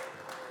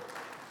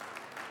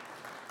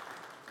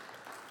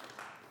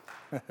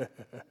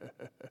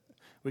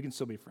 We can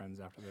still be friends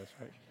after this,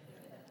 right?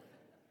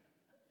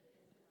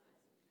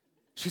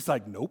 She's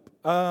like, nope.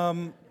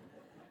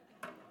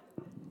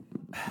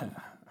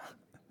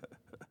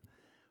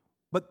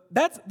 But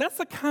that's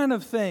the kind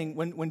of thing,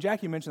 when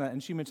Jackie mentioned that,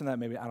 and she mentioned that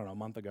maybe, I don't know, a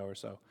month ago or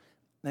so,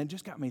 and it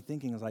just got me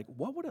thinking, I was like,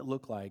 what would it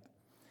look like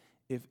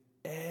if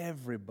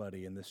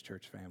everybody in this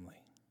church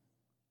family,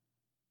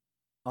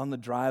 on the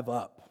drive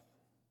up,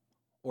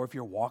 or if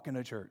you're walking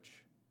to church,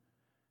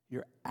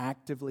 you're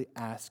actively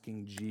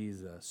asking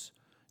Jesus,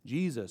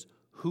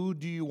 who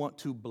do you want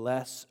to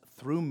bless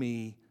through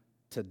me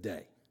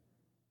today?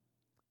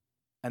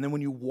 And then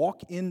when you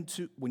walk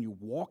into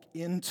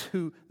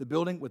the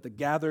building with the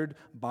gathered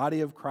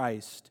body of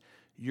Christ,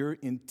 you're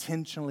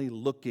intentionally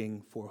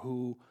looking for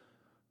who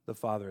the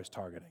Father is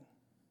targeting.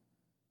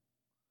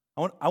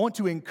 I want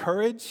to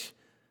encourage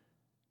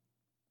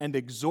and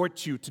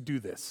exhort you to do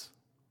this.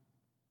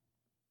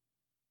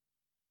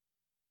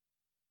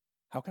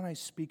 How can I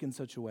speak in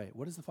such a way?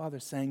 What is the Father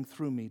saying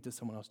through me to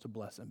someone else to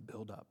bless and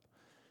build up?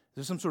 Is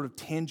there some sort of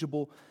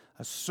tangible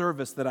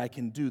service that I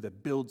can do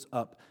that builds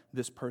up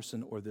this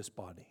person or this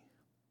body?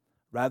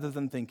 Rather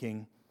than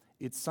thinking,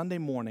 it's Sunday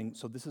morning,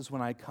 so this is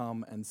when I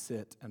come and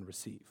sit and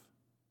receive.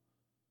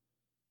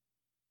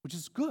 Which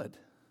is good.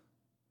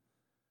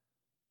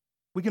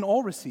 We can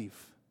all receive.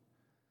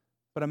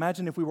 But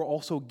imagine if we were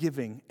also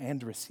giving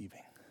and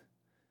receiving.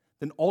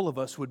 Then all of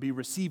us would be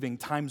receiving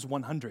times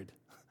 100.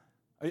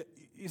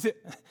 Is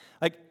it,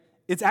 like,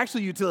 it's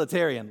actually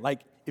utilitarian.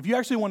 Like, if you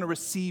actually want to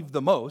receive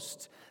the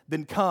most,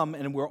 then come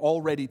and we're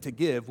all ready to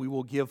give. We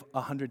will give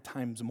 100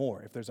 times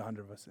more if there's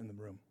 100 of us in the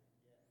room.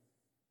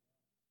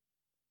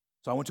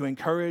 So I want to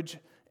encourage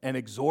and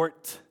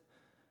exhort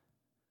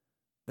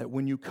that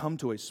when you come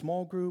to a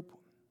small group,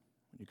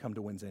 when you come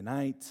to Wednesday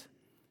night,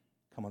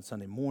 come on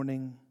Sunday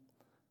morning,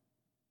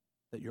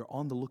 that you're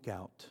on the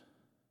lookout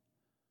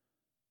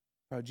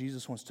for how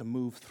Jesus wants to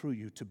move through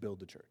you to build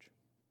the church.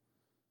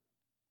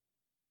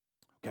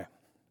 Okay.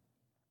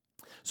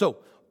 So,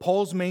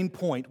 Paul's main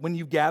point, when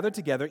you gather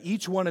together,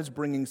 each one is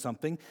bringing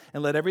something,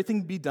 and let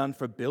everything be done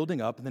for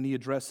building up. And then he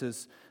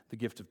addresses the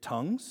gift of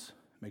tongues.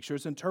 Make sure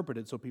it's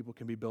interpreted so people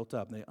can be built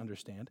up and they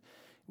understand.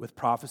 With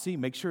prophecy,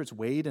 make sure it's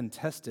weighed and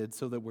tested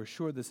so that we're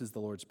sure this is the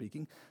Lord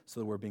speaking, so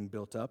that we're being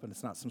built up and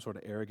it's not some sort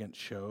of arrogant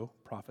show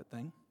prophet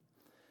thing.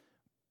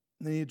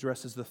 And then he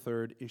addresses the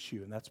third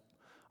issue, and that's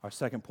our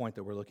second point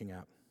that we're looking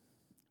at,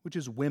 which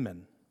is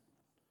women.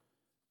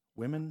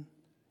 Women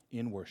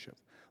in worship.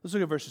 Let's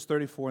look at verses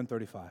 34 and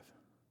 35. Let's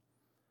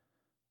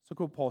look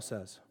what Paul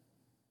says.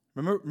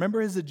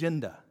 Remember his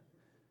agenda.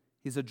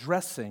 He's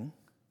addressing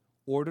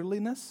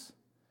orderliness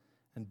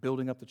and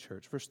building up the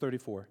church. Verse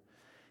 34.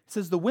 It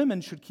says, the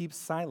women should keep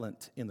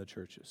silent in the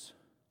churches,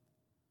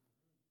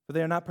 for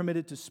they are not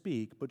permitted to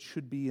speak, but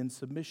should be in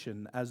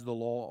submission, as the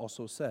law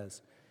also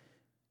says.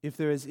 If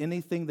there is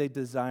anything they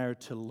desire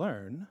to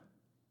learn,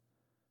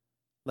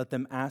 let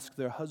them ask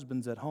their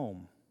husbands at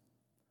home,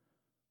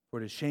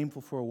 for it is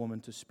shameful for a woman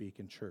to speak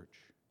in church.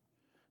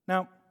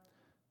 Now,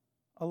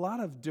 a lot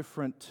of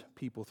different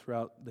people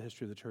throughout the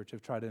history of the church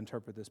have tried to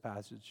interpret this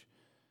passage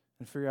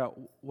and figure out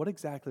what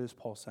exactly is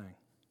Paul saying.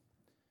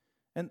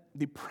 And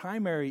the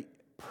primary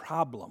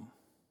problem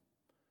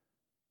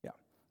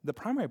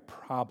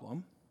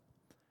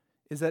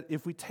is that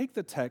if we take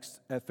the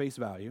text at face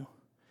value,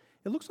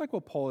 it looks like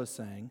what Paul is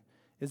saying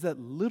is that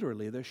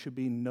literally there should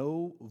be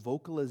no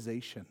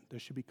vocalization. There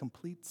should be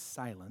complete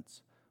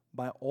silence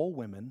by all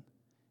women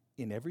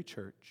in every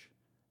church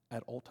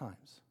at all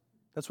times.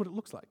 That's what it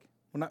looks like.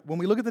 When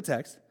we look at the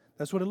text,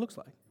 that's what it looks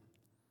like.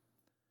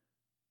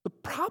 The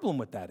problem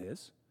with that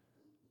is,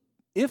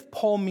 if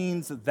Paul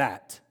means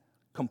that,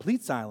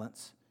 complete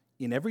silence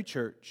in every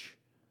church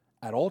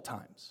at all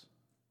times,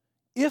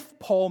 if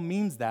Paul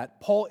means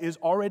that, Paul is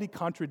already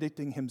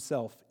contradicting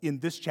himself in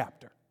this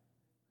chapter.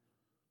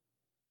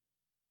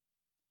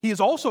 He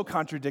is also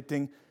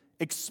contradicting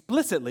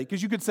explicitly,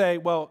 because you could say,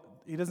 well,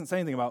 he doesn't say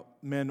anything about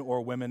men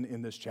or women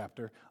in this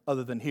chapter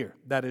other than here.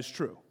 That is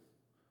true.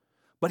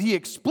 But he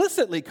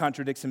explicitly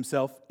contradicts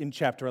himself in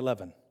chapter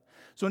 11.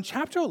 So in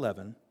chapter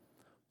 11,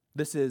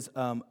 this is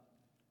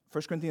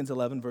 1 Corinthians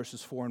 11,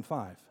 verses 4 and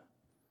 5.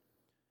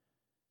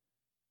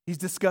 He's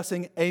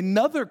discussing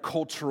another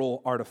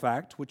cultural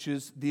artifact, which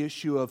is the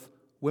issue of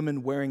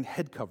women wearing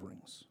head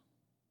coverings.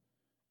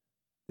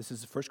 This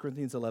is 1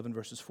 Corinthians 11,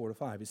 verses 4 to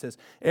 5. He says,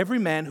 "Every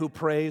man who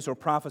prays or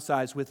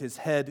prophesies with his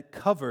head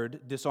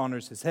covered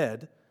dishonors his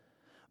head,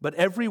 but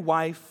every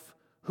wife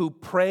who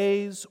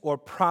prays or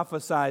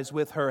prophesies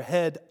with her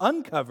head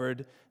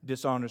uncovered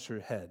dishonors her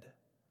head,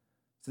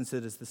 since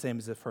it is the same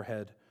as if her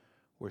head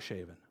were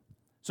shaven."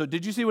 So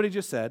did you see what he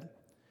just said?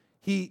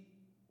 He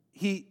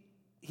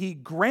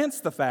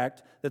grants the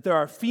fact that there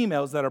are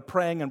females that are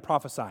praying and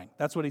prophesying.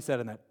 That's what he said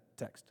in that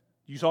text.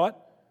 You saw it?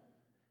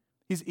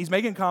 He's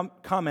making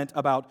comment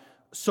about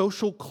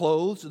social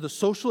clothes, the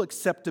social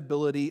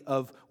acceptability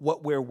of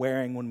what we're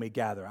wearing when we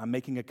gather. I'm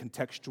making a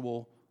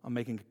contextual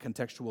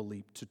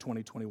leap to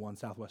 2021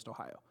 Southwest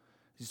Ohio.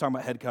 He's talking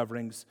about head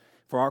coverings.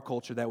 For our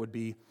culture, that would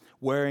be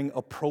wearing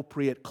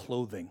appropriate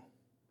clothing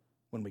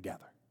when we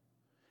gather.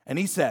 And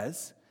he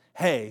says,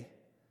 hey,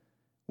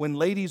 when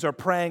ladies are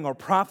praying or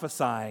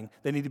prophesying,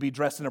 they need to be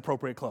dressed in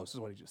appropriate clothes, is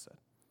what he just said.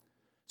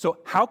 So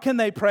how can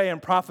they pray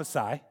and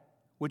prophesy,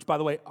 which, by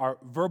the way, are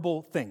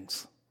verbal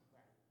things?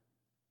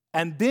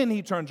 And then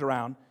he turns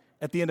around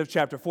at the end of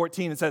chapter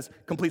 14 and says,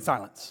 complete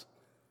silence.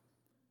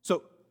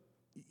 So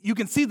you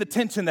can see the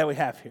tension that we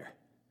have here.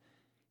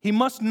 He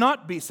must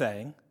not be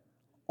saying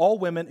all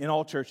women in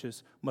all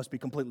churches must be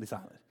completely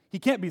silent. He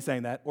can't be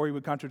saying that, or he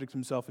would contradict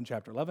himself in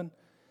chapter 11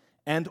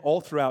 and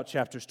all throughout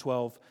chapters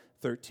 12,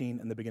 13,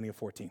 and the beginning of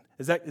 14.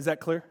 Is that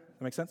clear?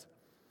 That makes sense?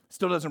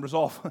 Still doesn't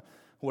resolve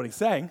what he's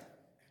saying,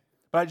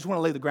 but I just want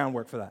to lay the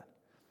groundwork for that.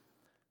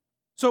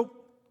 So,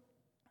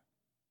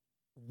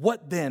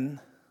 what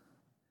then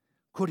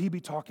could he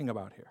be talking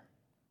about here?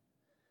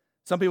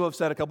 Some people have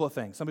said a couple of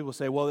things. Some people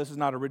say, well, this is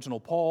not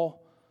original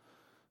Paul,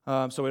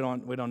 so we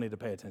don't need to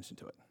pay attention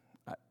to it.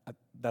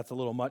 That's a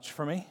little much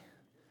for me.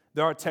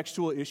 There are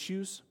textual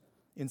issues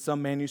in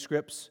some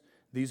manuscripts.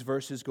 These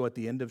verses go at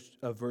the end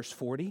of verse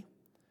 40,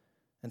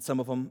 and some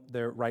of them,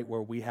 they're right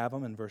where we have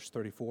them in verse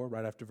 34,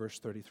 right after verse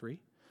 33.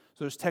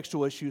 So there's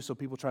textual issues, so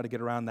people try to get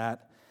around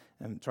that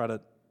and try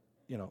to,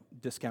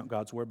 discount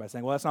God's word by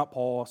saying, well, that's not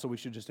Paul, so we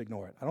should just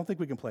ignore it. I don't think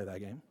we can play that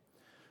game.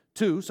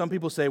 2, some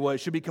people say, well, it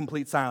should be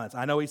complete silence.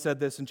 I know he said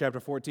this in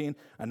chapter 14.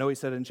 I know he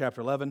said it in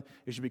chapter 11.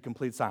 It should be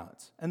complete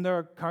silence. And there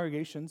are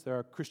congregations, there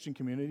are Christian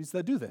communities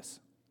that do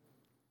this.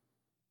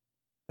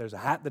 There's a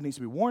hat that needs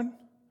to be worn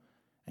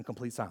and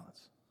complete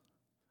silence.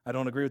 I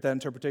don't agree with that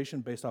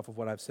interpretation based off of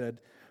what I've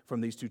said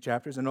from these 2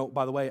 chapters. And oh,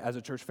 by the way, as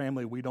a church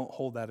family, we don't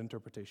hold that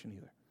interpretation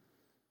either.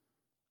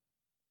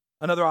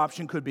 Another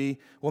option could be,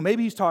 well,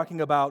 maybe he's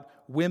talking about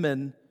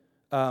women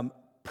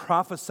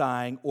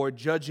prophesying or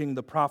judging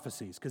the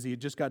prophecies, because he had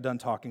just got done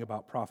talking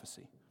about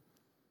prophecy.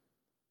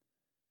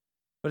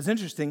 But it's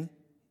interesting,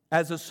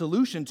 as a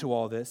solution to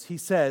all this, he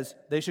says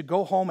they should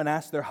go home and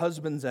ask their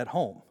husbands at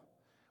home,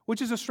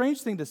 which is a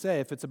strange thing to say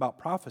if it's about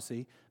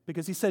prophecy,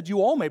 because he said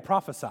you all may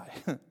prophesy,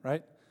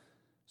 right?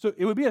 So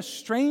it would be a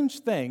strange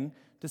thing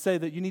to say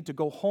that you need to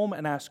go home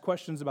and ask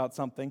questions about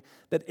something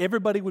that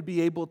everybody would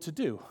be able to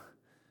do.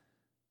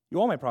 You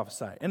all may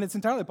prophesy. And it's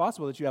entirely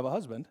possible that you have a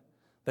husband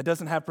that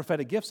doesn't have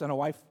prophetic gifts and a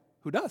wife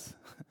who does.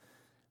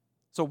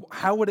 So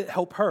how would it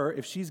help her,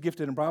 if she's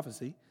gifted in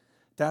prophecy,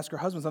 to ask her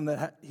husband something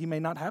that he may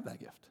not have that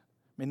gift,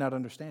 may not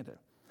understand it?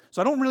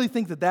 So I don't really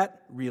think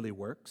that really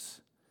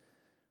works.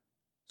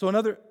 So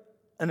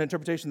an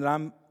interpretation that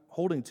I'm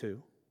holding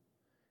to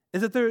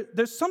is that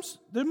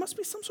there must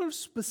be some sort of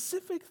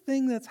specific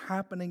thing that's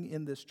happening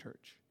in this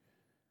church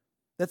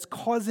that's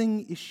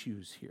causing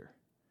issues here.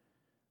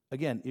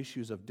 Again,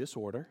 issues of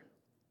disorder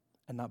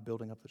and not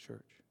building up the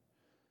church.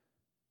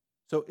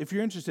 So if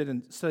you're interested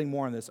in studying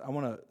more on this, I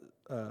want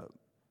to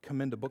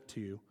commend a book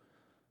to you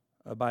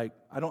I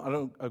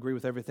don't agree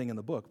with everything in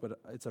the book, but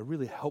it's a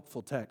really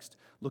helpful text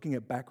looking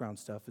at background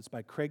stuff. It's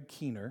by Craig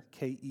Keener,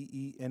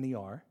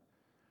 Keener.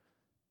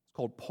 It's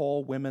called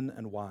Paul, Women,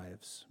 and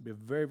Wives. It'll be a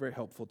very, very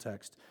helpful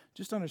text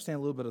just to understand a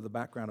little bit of the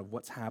background of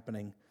what's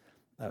happening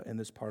in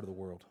this part of the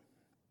world.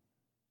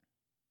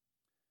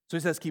 So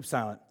he says, keep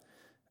silent.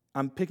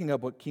 I'm picking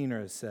up what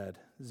Keener has said.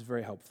 This is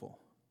very helpful.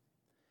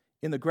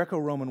 In the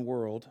Greco-Roman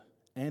world,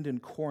 and in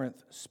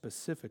Corinth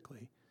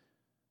specifically,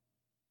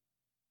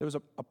 there was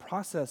a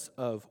process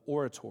of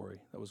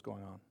oratory that was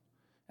going on.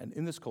 And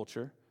in this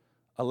culture,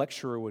 a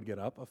lecturer would get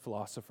up, a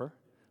philosopher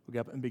would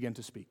get up and begin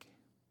to speak.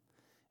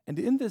 And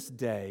in this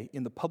day,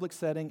 in the public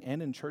setting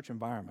and in church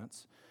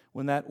environments,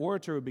 when that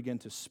orator would begin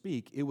to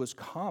speak, it was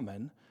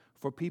common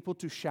for people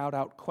to shout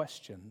out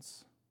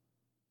questions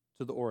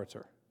to the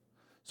orator.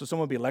 So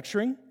someone would be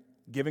lecturing,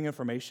 giving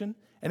information,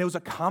 and it was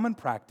a common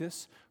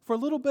practice for a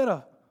little bit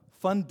of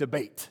fun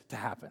debate to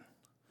happen.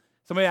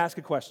 Somebody asked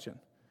a question,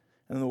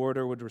 and the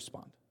orator would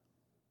respond.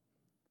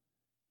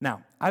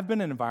 Now, I've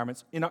been in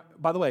environments,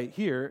 by the way,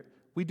 here,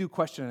 we do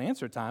question and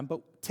answer time,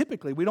 but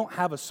typically we don't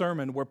have a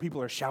sermon where people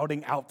are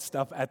shouting out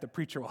stuff at the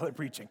preacher while they're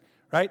preaching,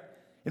 right?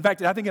 In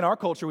fact, I think in our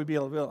culture we'd be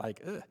a little bit like,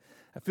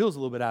 it feels a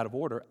little bit out of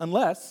order,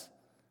 unless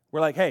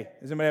we're like, hey,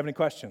 does anybody have any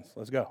questions?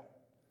 Let's go.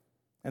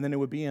 and then it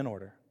would be in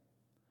order.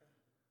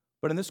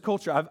 But in this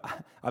culture,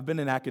 I've been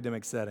in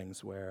academic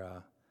settings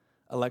where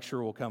a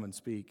lecturer will come and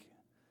speak,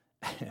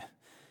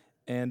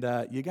 and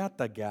you got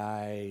the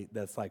guy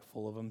that's like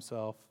full of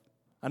himself.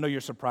 I know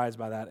you're surprised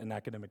by that in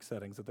academic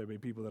settings, that there be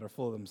people that are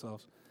full of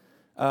themselves.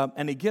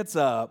 And he gets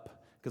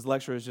up, because the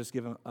lecturer has just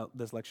given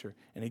this lecture,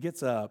 and he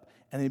gets up,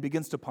 and he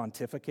begins to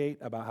pontificate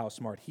about how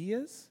smart he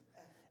is,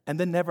 and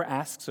then never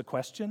asks a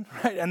question,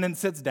 right? And then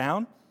sits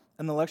down,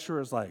 and the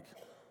lecturer is like,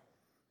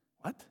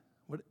 what?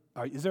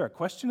 Is there a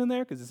question in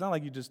there? Because it's not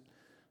like you just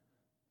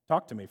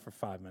talked to me for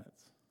 5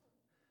 minutes.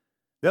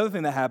 The other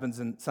thing that happens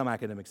in some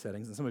academic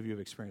settings, and some of you have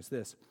experienced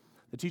this,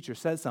 the teacher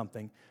says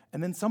something,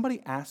 and then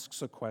somebody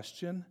asks a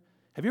question.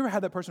 Have you ever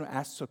had that person who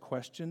asks a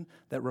question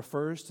that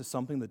refers to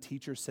something the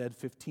teacher said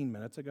 15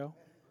 minutes ago?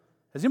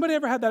 Has anybody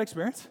ever had that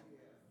experience?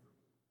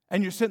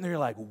 And you're sitting there, you're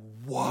like,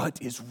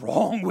 what is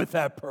wrong with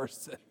that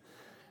person?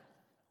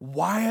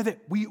 Why are they?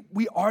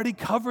 We already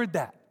covered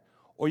that.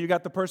 Or you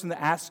got the person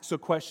that asks a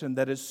question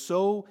that is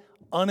so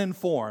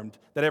uninformed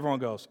that everyone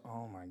goes,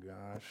 oh my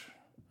gosh,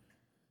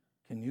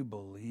 can you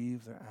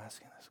believe they're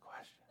asking this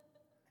question?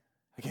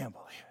 I can't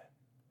believe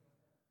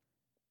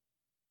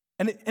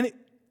it. And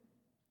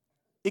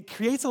it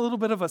creates a little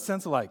bit of a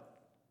sense of like,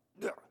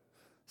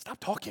 stop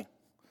talking.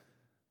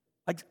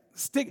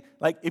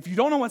 Like if you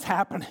don't know what's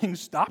happening,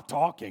 stop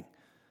talking.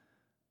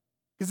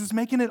 Because it's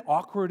making it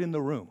awkward in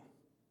the room.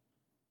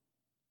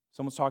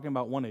 Someone's talking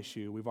about one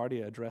issue, we've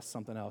already addressed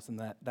something else, and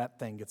that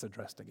thing gets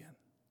addressed again.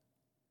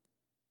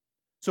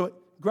 So at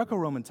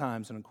Greco-Roman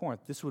times and in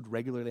Corinth, this would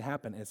regularly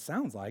happen. It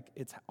sounds like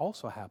it's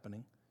also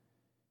happening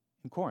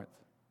in Corinth,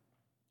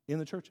 in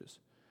the churches,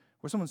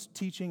 where someone's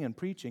teaching and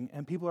preaching,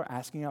 and people are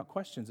asking out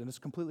questions, and it's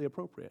completely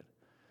appropriate.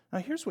 Now,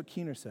 here's what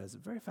Keener says.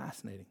 It's very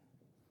fascinating.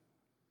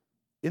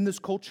 In this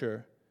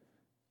culture,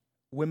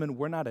 women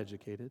were not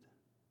educated,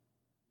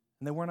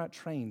 and they were not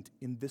trained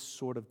in this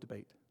sort of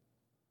debate.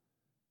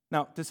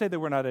 Now, to say they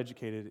were not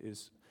educated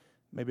is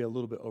maybe a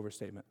little bit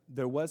overstatement.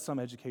 There was some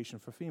education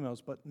for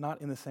females, but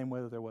not in the same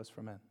way that there was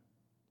for men.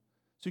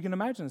 So you can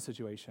imagine a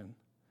situation,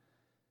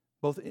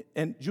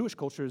 and Jewish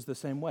culture is the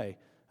same way.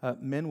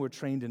 Men were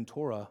trained in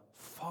Torah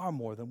far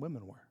more than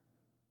women were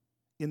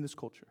in this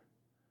culture.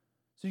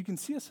 So you can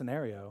see a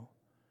scenario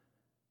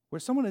where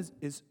someone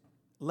is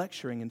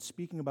lecturing and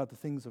speaking about the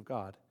things of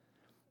God,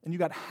 and you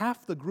got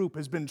half the group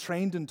has been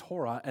trained in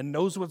Torah and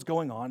knows what's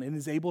going on and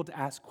is able to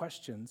ask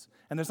questions,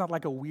 and there's not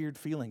like a weird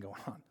feeling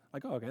going on.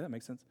 Like, oh, okay, that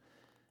makes sense.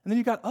 And then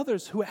you got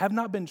others who have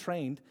not been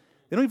trained.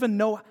 They don't even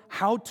know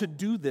how to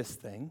do this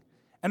thing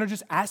and are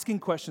just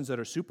asking questions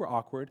that are super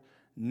awkward,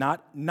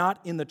 not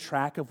in the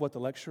track of what the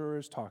lecturer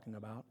is talking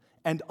about,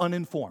 and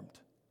uninformed,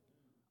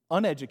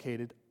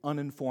 uneducated,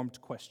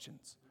 uninformed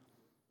questions.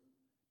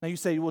 Now you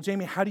say, well,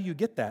 Jamie, how do you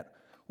get that?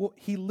 Well,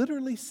 he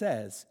literally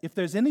says, if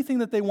there's anything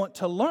that they want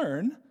to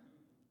learn,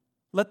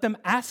 let them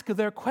ask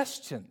their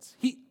questions.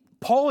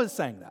 Paul is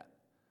saying that.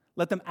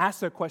 Let them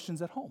ask their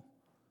questions at home.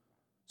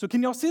 So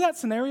can y'all see that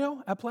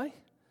scenario at play?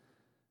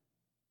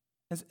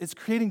 It's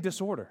creating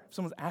disorder. If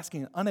someone's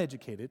asking an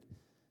uneducated,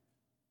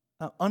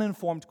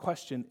 uninformed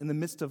question in the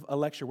midst of a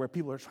lecture where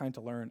people are trying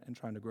to learn and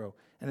trying to grow,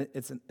 and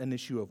it's an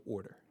issue of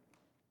order.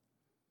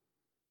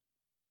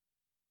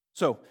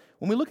 So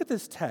when we look at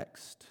this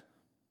text,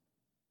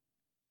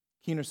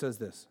 Keener says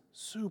this,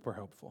 super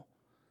helpful.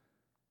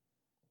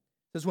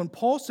 He says, when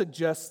Paul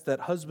suggests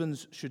that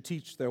husbands should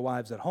teach their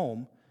wives at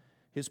home,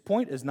 his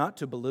point is not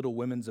to belittle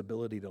women's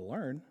ability to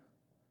learn.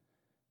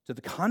 To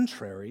the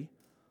contrary,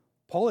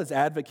 Paul is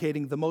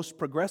advocating the most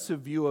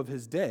progressive view of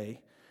his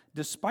day.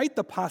 Despite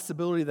the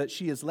possibility that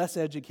she is less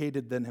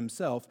educated than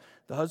himself,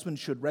 the husband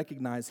should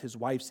recognize his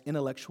wife's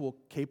intellectual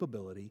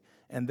capability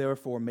and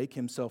therefore make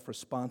himself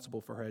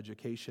responsible for her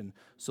education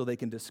so they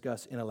can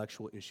discuss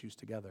intellectual issues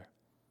together.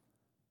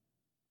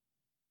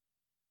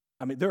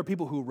 I mean, there are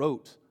people who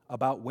wrote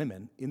about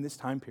women in this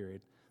time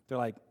period. They're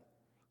like,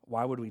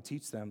 why would we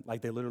teach them?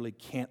 Like, they literally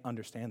can't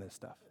understand this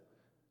stuff.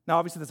 Now,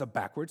 obviously, that's a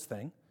backwards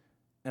thing,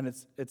 and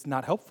it's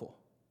not helpful.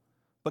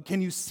 But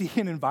can you see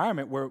an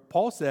environment where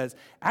Paul says,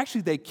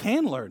 actually, they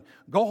can learn.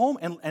 Go home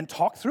and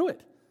talk through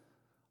it.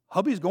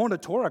 Hubby's going to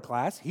Torah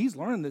class. He's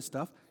learning this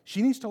stuff.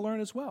 She needs to learn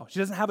as well. She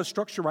doesn't have a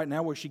structure right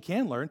now where she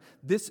can learn.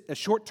 A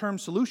short-term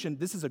solution,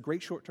 this is a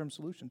great short-term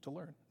solution to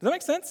learn. Does that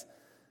make sense?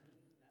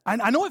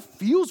 I know it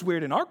feels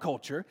weird in our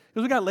culture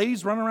because we got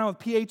ladies running around with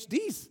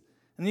PhDs,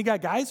 and you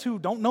got guys who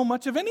don't know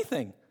much of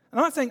anything.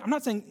 And I'm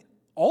not saying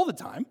all the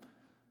time,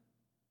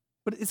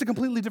 but it's a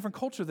completely different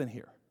culture than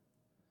here.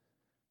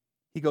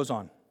 He goes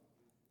on.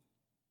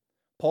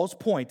 Paul's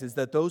point is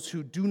that those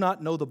who do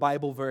not know the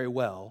Bible very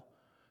well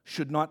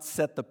should not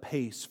set the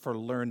pace for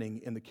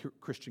learning in the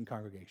Christian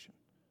congregation.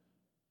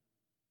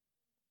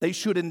 They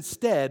should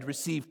instead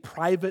receive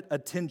private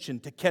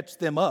attention to catch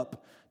them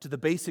up to the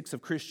basics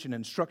of Christian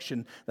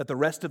instruction that the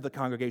rest of the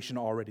congregation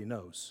already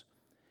knows.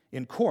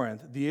 In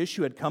Corinth, the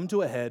issue had come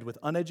to a head with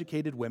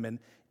uneducated women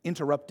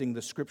interrupting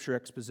the scripture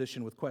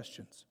exposition with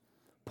questions.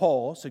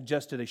 Paul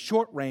suggested a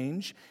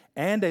short-range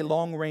and a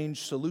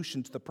long-range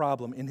solution to the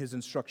problem in his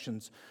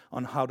instructions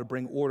on how to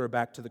bring order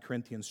back to the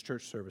Corinthians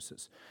church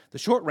services. The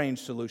short-range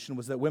solution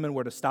was that women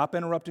were to stop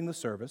interrupting the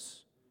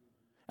service,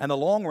 and the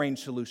long-range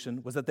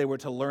solution was that they were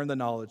to learn the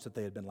knowledge that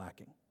they had been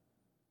lacking.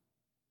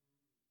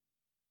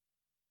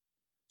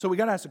 So we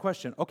got to ask the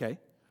question, okay,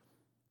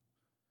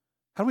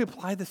 how do we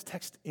apply this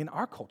text in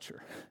our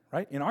culture,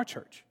 right? In our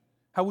church?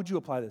 How would you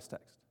apply this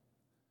text?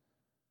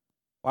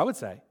 Well, I would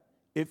say,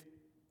 if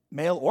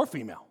male or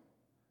female,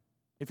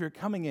 if you're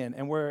coming in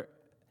and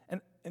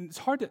it's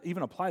hard to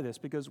even apply this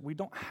because we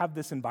don't have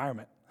this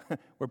environment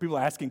where people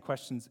are asking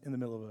questions in the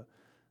middle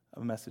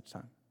of a message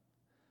time.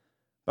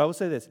 But I will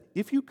say this,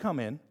 if you come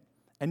in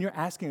and you're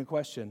asking a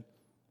question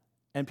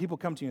and people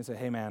come to you and say,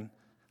 hey man,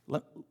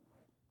 let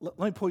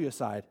me pull you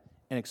aside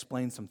and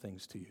explain some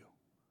things to you,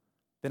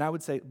 then I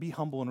would say be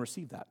humble and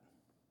receive that,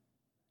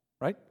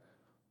 right?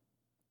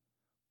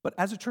 But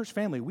as a church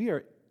family, we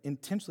are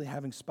intentionally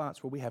having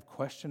spots where we have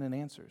question and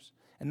answers.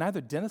 And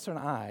neither Dennis or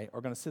I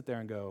are going to sit there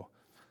and go,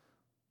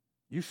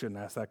 you shouldn't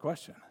ask that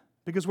question.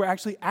 Because we're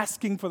actually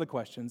asking for the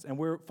questions and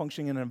we're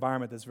functioning in an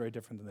environment that's very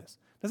different than this.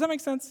 Does that make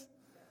sense?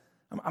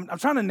 I'm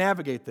trying to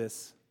navigate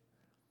this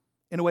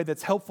in a way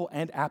that's helpful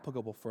and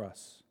applicable for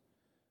us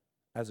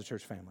as a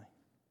church family.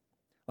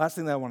 Last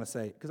thing that I want to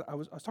say, because I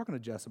was talking to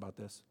Jess about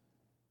this.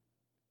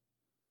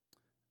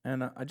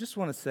 And I just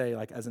want to say,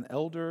 like, as an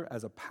elder,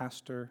 as a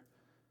pastor,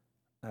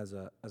 as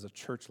a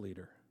church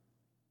leader,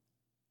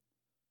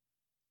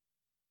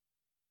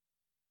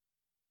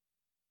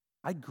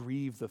 I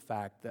grieve the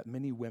fact that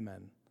many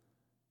women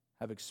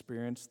have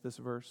experienced this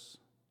verse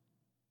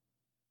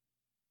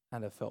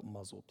and have felt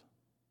muzzled.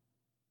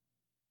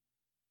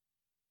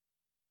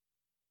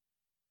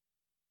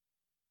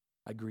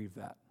 I grieve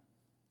that.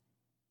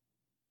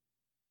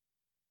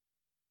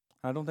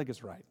 I don't think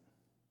it's right,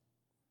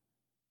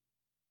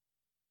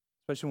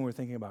 especially when we're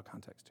thinking about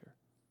context here.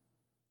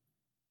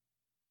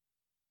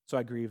 So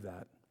I grieve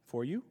that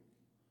for you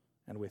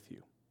and with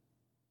you.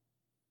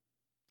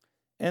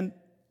 And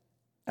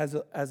as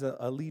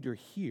a leader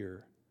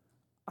here,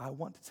 I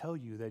want to tell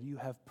you that you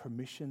have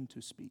permission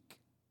to speak.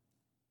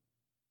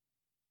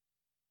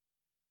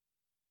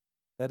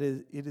 That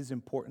is, it is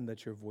important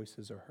that your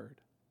voices are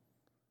heard.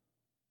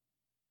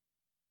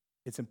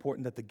 It's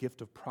important that the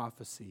gift of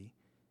prophecy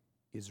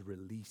is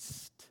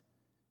released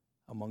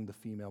among the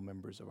female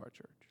members of our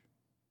church.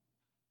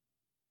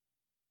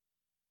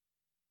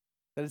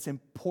 That it's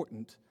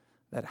important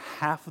that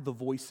half of the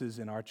voices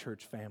in our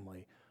church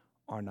family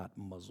are not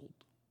muzzled.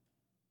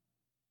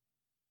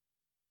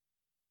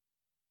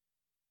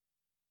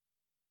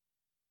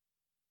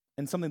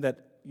 And something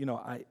that,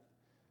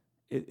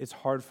 it's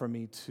hard for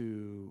me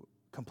to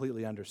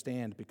completely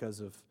understand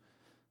because of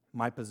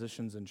my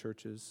positions in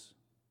churches.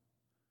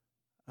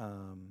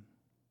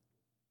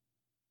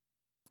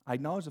 I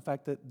acknowledge the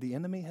fact that the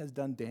enemy has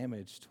done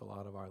damage to a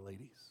lot of our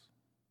ladies.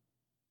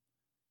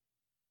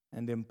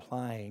 And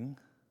implying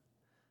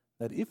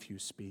that if you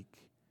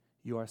speak,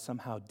 you are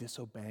somehow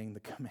disobeying the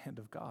command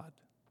of God.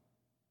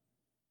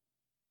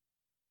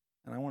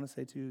 And I want to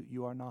say to you,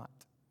 you are not.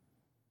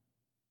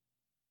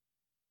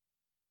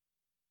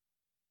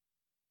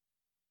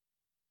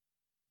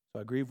 So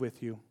I grieve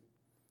with you.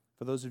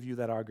 For those of you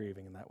that are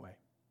grieving in that way,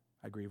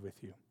 I grieve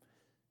with you.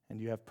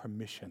 And you have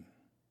permission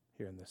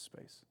here in this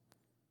space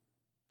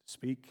to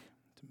speak,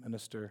 to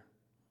minister,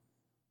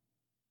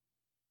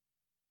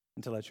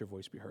 and to let your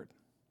voice be heard.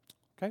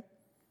 Okay?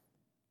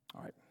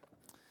 All right.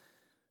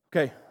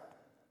 Okay.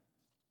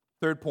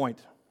 Third point.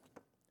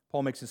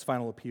 Paul makes his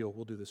final appeal.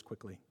 We'll do this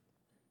quickly.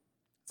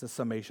 It's a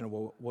summation of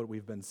what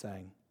we've been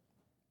saying.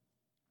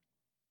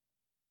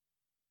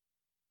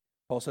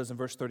 Paul says in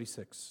verse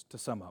 36, to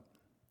sum up,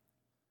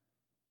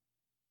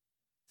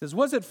 he says,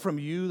 was it from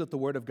you that the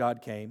word of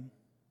God came?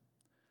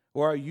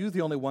 Or are you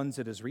the only ones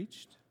it has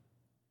reached?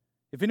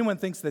 If anyone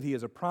thinks that he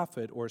is a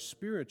prophet or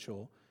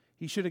spiritual,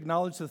 he should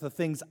acknowledge that the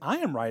things I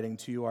am writing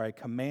to you are a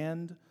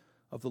command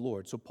of the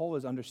Lord. So Paul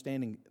is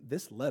understanding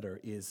this letter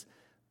is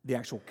the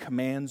actual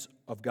commands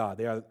of God.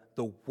 They are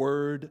the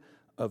word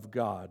of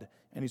God.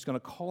 And he's going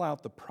to call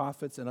out the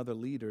prophets and other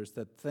leaders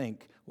that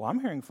think, well, I'm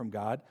hearing from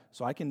God,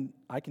 so I can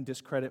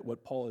discredit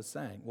what Paul is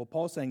saying. Well,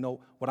 Paul's saying, no,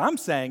 what I'm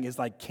saying is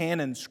like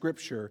canon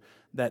scripture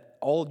that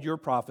all your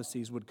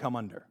prophecies would come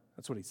under.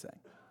 That's what he's saying.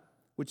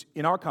 Which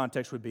in our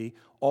context would be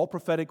all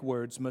prophetic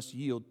words must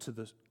yield to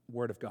the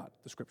word of God,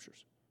 the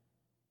scriptures.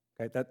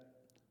 Okay,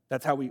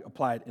 that's how we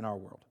apply it in our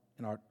world,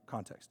 in our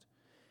context.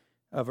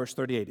 Verse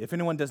 38, if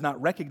anyone does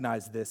not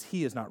recognize this,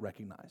 he is not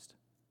recognized.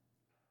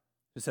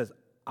 It says,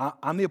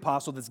 I'm the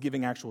apostle that's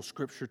giving actual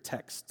scripture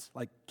texts,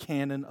 like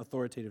canon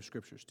authoritative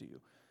scriptures to you.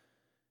 And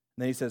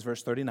then he says,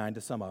 verse 39,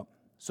 to sum up,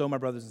 so my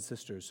brothers and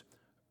sisters,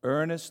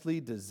 earnestly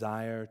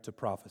desire to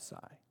prophesy.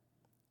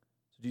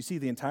 So do you see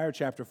the entire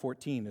chapter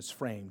 14 is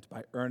framed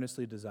by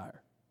earnestly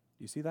desire?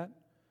 Do you see that?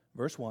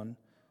 Verse 1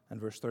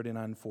 and verse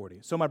 39 and 40.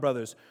 So my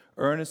brothers,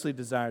 earnestly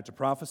desire to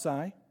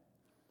prophesy,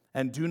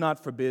 and do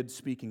not forbid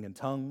speaking in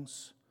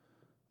tongues,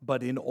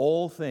 but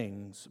all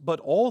things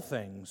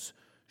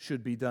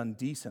should be done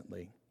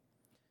decently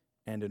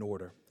and in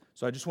order.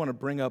 So I just want to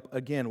bring up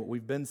again what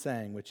we've been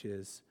saying, which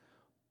is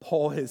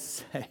Paul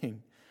is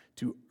saying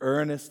to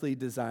earnestly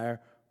desire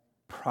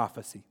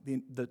prophecy.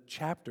 The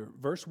chapter,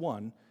 verse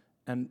 1,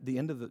 and the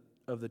end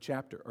of the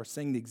chapter are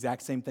saying the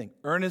exact same thing.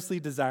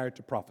 Earnestly desire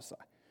to prophesy.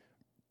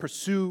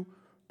 Pursue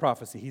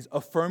prophecy. He's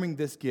affirming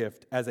this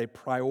gift as a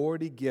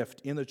priority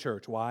gift in the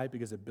church. Why?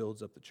 Because it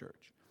builds up the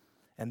church.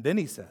 And then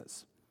he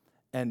says,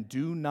 and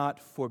do not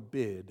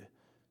forbid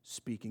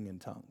speaking in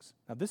tongues.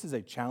 Now, this is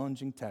a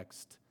challenging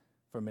text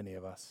for many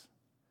of us.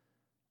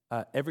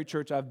 Every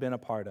church I've been a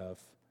part of,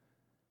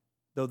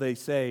 though they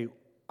say,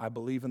 I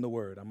believe in the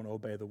word, I'm going to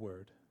obey the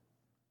word,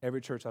 every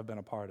church I've been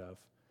a part of,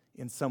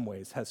 in some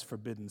ways, has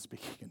forbidden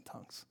speaking in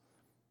tongues.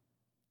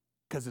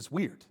 Because it's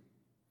weird.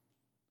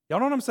 Y'all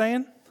know what I'm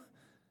saying?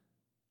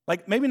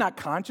 Like, maybe not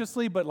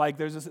consciously, but like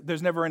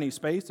there's never any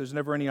space, there's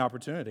never any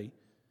opportunity.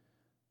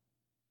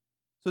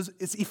 So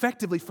it's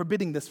effectively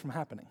forbidding this from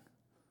happening.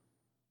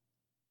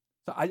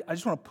 So I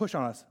just want to push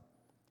on us.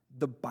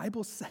 The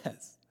Bible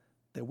says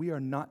that we are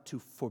not to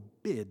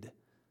forbid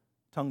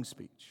tongue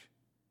speech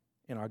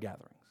in our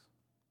gatherings.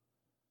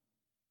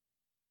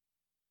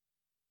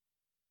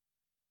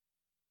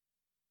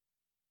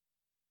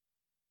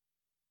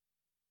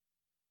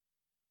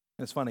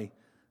 And it's funny,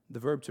 the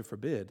verb to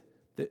forbid,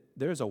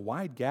 there's a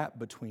wide gap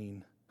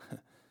between,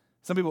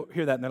 some people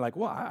hear that and they're like,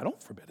 well, I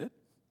don't forbid it.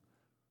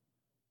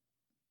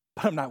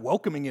 But I'm not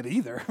welcoming it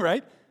either,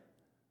 right?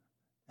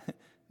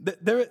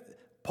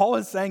 Paul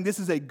is saying this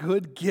is a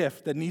good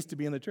gift that needs to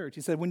be in the church.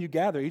 He said when you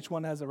gather, each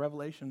one has a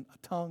revelation, a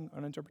tongue, or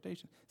an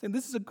interpretation. He's saying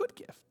this is a good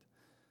gift.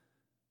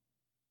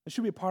 It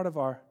should be a part of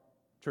our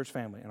church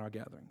family and our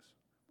gatherings.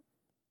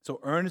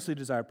 So earnestly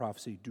desire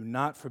prophecy. Do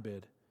not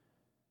forbid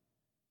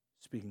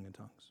speaking in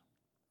tongues.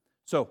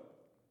 So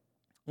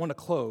I want to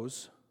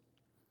close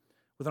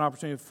with an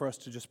opportunity for us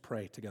to just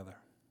pray together.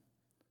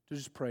 To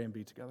just pray and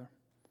be together.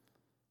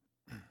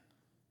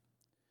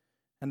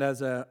 And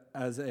as an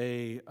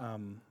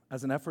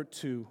effort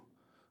to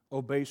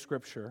obey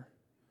Scripture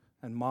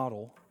and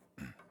model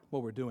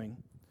what we're doing,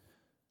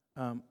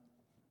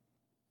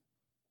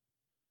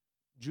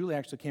 Julie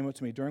actually came up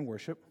to me during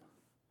worship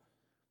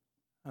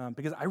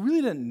because I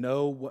really didn't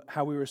know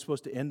how we were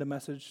supposed to end a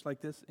message like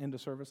this, end a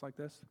service like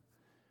this.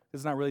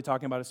 It's not really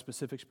talking about a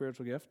specific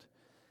spiritual gift.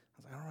 I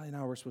was like, I don't really know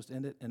how we're supposed to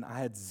end it, and I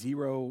had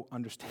zero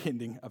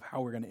understanding of how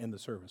we're going to end the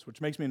service,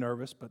 which makes me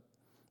nervous, but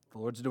the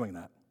Lord's doing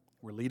that.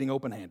 We're leading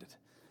open-handed.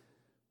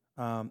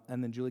 And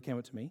then Julie came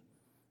up to me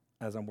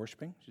as I'm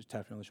worshiping. She just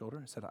tapped me on the shoulder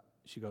and said,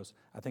 she goes,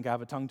 I think I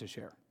have a tongue to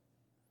share.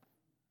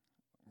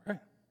 Okay.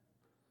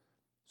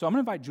 So I'm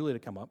going to invite Julie to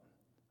come up,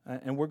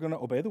 and we're going to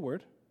obey the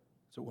word.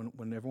 So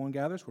when everyone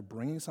gathers, we're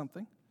bringing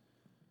something.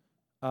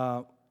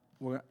 I'm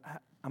going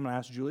to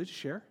ask Julie to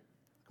share.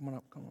 Come on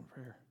up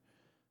here.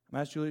 I'm going to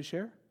ask Julie to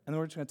share, and then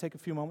we're just going to take a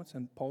few moments,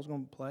 and Paul's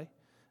going to play,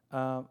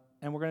 and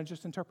we're going to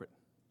just interpret.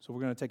 So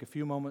we're going to take a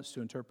few moments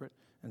to interpret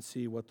and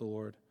see what the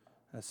Lord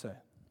has said.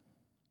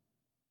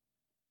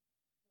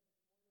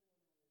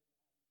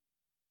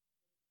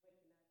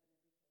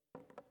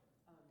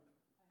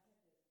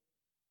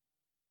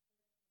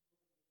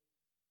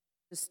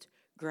 Just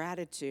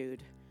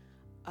gratitude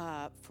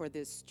for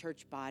this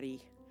church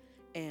body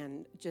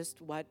and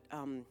just what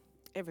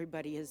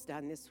everybody has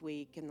done this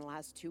week and the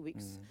last 2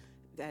 weeks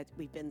that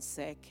we've been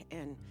sick.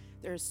 And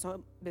there's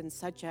been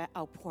such an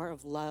outpour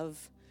of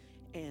love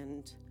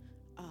and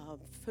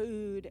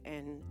food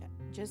and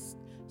just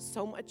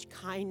so much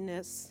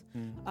kindness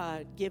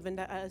given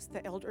to us.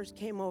 The elders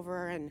came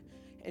over and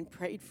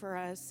prayed for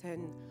us.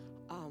 And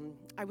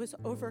I was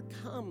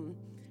overcome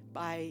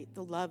by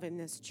the love in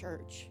this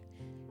church.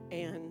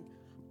 And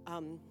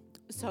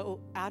so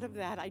out of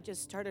that, I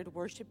just started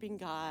worshiping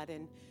God,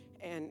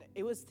 and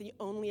it was the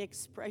only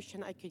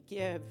expression I could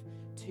give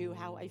to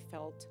how I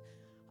felt.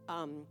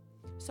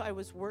 So I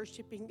was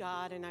worshiping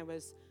God, and I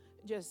was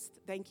just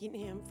thanking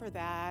Him for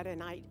that,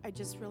 and I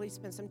just really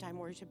spent some time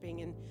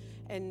worshiping.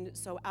 And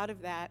so out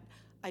of that,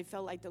 I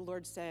felt like the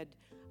Lord said,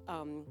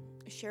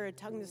 share a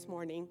tongue this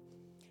morning.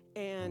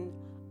 And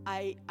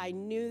I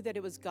knew that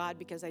it was God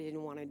because I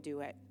didn't want to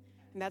do it.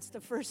 And that's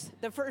the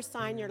first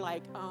sign you're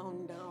like, oh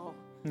no,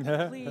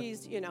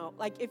 please,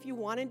 like if you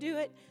want to do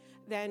it,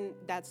 then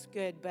that's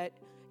good. But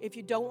if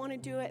you don't want to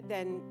do it,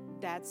 then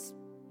that's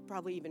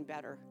probably even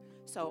better.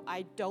 So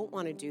I don't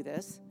want to do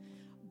this,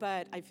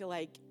 but I feel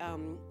like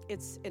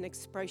it's an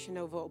expression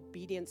of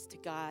obedience to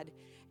God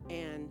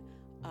and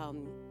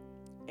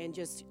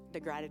just the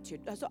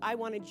gratitude. So I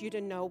wanted you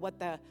to know what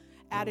the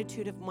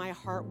attitude of my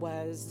heart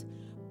was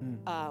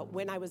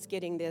when I was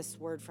getting this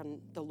word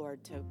from the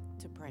Lord to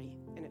pray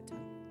in a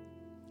tongue.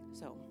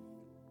 So.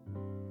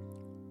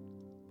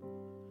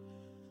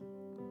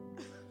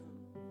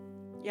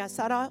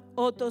 Yasara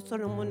oto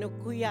sonomone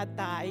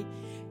kuyatai,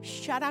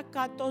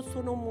 sharakato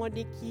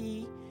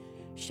sonomoniki,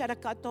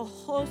 sharakato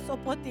hoso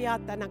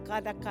potiata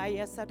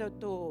nakadakaya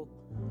sadoto,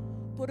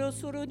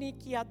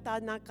 purosuruniki ata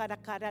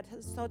nakarakara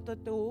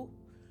sototo,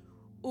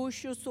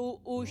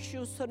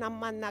 Ushusu na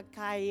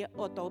manakai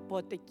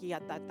otopoti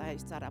kiatatai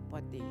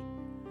sarapoti.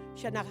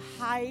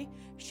 Shanahai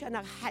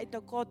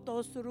to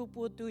koto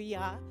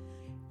suruputuya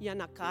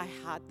yanakai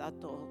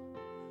hatato.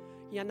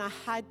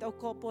 Yanahai to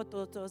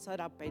kopoto to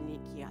sarapeni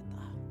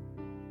kiata.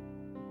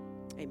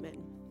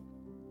 Amen.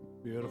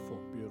 Beautiful,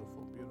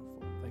 beautiful,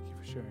 beautiful. Thank you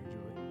for sharing,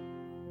 Julie.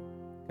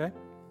 Okay?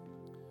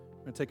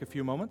 I'm going to take a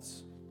few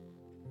moments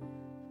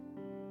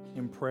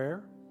in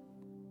prayer,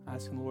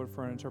 asking the Lord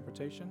for an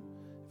interpretation.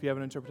 If you have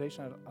an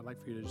interpretation, I'd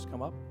like for you to just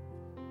come up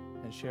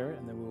and share it,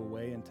 and then we will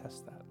weigh and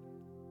test that.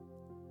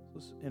 So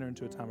let's enter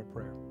into a time of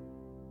prayer.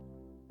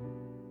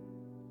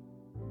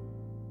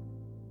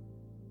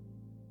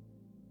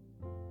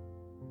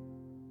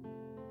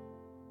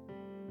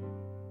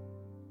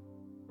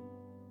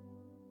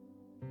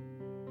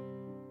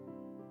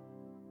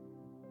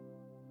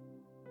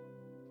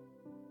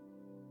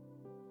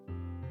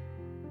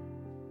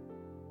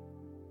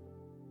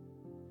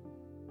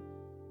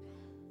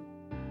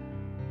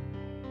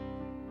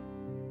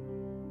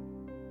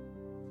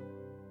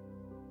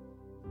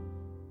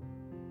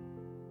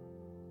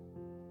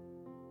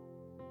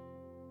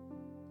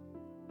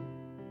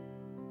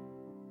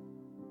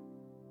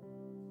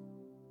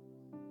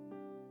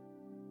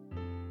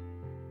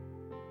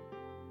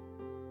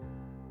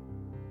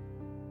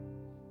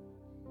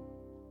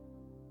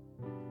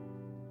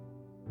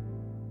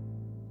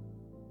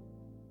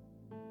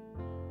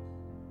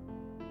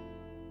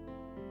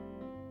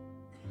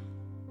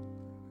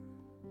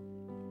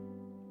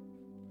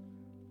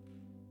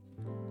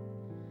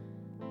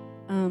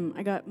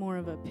 I got more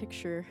of a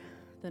picture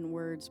than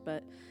words,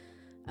 but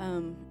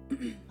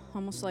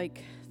almost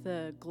like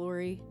the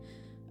glory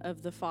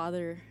of the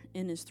Father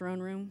in his throne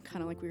room,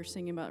 kind of like we were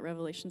singing about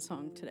Revelation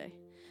song today,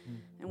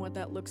 and what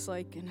that looks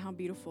like and how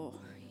beautiful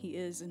he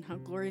is and how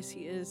glorious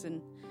he is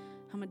and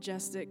how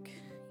majestic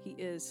he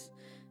is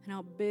and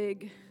how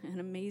big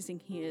and amazing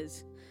he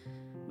is.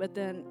 But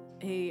then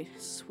a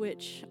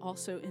switch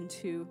also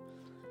into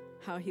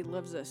how he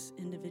loves us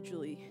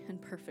individually and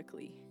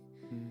perfectly.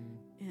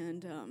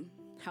 And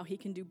how he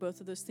can do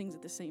both of those things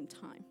at the same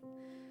time.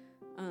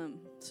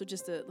 So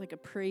just like a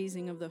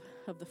praising of the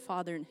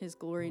Father and his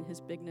glory and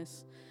his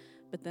bigness,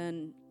 but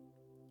then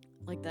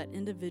like that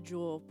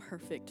individual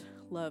perfect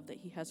love that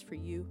he has for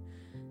you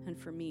and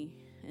for me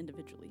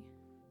individually.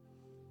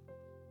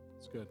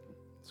 It's good.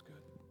 It's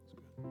good. It's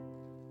good.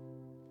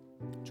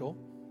 Joel?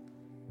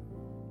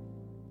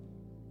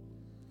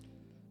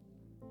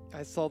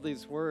 I saw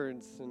these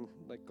words in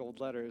like gold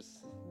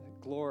letters,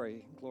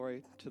 glory,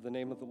 glory to the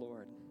name of the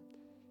Lord.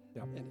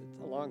 Yeah. And it's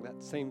along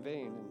that same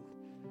vein.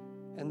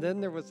 And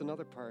then there was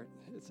another part.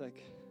 It's like,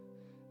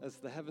 as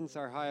the heavens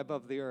are high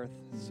above the earth,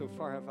 so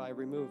far have I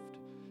removed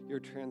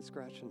your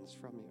transgressions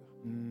from you.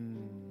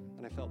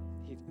 And I felt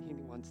he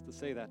wants to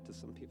say that to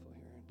some people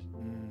here.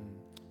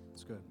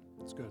 It's good.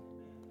 It's good.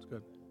 It's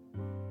good.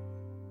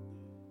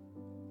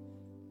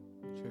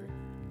 Sherry?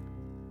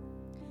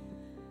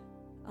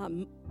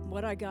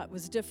 What I got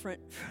was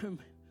different from,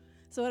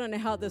 so I don't know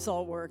how this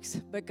all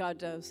works, but God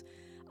does.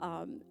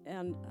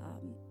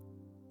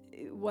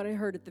 What I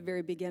heard at the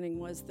very beginning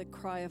was the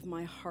cry of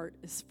my heart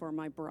is for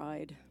my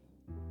bride.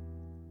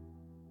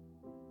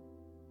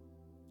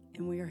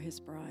 And we are his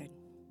bride.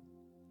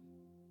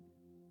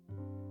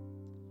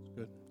 It's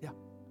good. Yeah.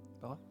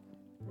 Bella?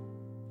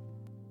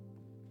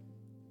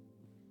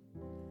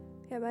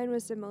 Yeah, mine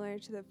was similar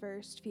to the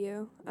first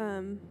few.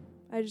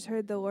 I just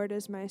heard the Lord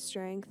is my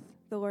strength.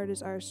 The Lord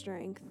is our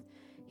strength.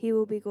 He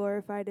will be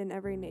glorified in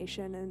every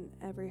nation and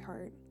every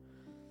heart.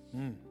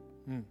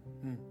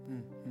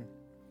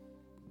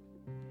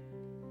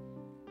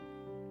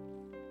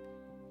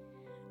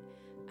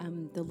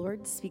 The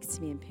Lord speaks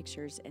to me in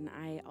pictures, and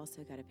I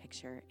also got a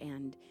picture,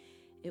 and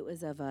it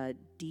was of a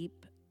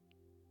deep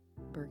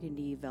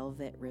burgundy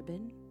velvet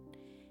ribbon,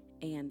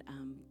 and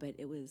but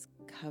it was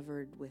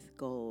covered with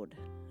gold,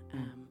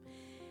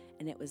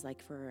 and it was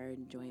like for our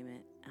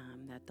enjoyment,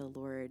 that the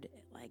Lord,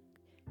 like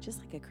just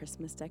like a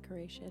Christmas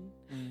decoration,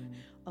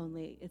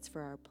 only it's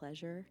for our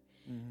pleasure.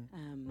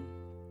 And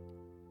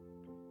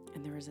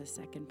there was a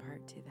second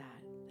part to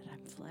that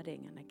I'm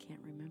flooding and I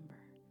can't remember.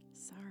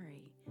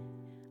 Sorry.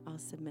 I'll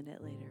submit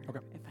it later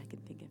if I can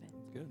think of it.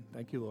 Good.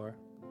 Thank you, Laura.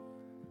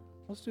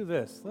 Let's do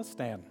this. Let's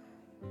stand.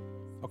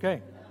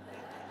 Okay.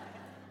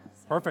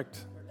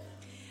 Perfect.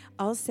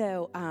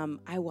 Also,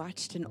 I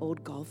watched an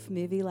old golf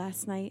movie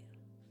last night,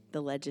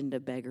 The Legend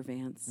of Beggar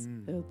Vance.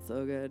 It's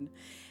so good.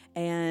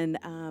 And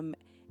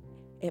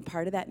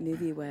part of that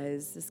movie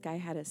was this guy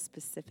had a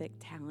specific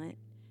talent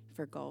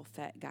for golf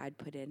that God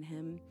put in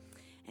him.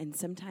 And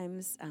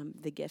sometimes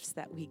the gifts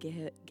that we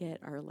get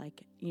are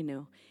like,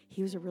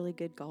 he was a really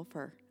good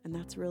golfer, and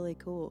that's really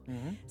cool.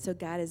 So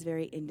God is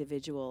very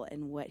individual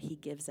in what he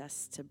gives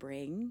us to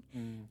bring,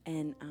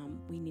 and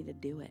we need to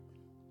do it.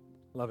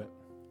 Love it.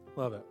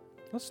 Love it.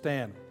 Let's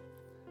stand.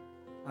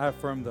 I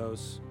affirm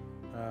those.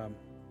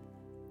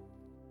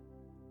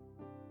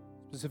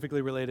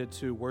 Specifically related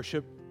to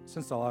worship.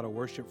 Sensed a lot of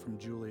worship from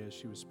Julie as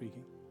she was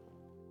speaking.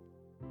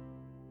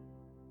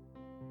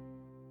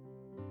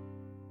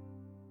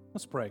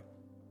 Let's pray.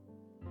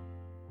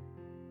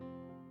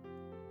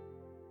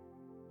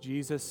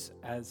 Jesus,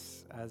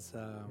 as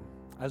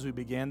we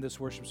began this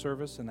worship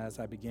service and as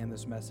I began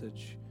this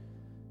message,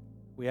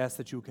 we ask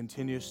that you will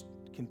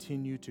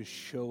continue to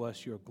show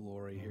us your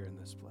glory here in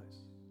this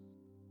place.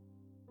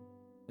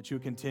 That you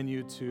would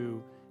continue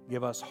to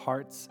give us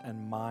hearts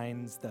and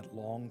minds that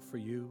long for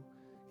you.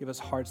 Give us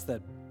hearts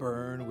that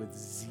burn with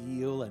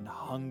zeal and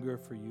hunger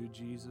for you,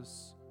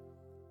 Jesus.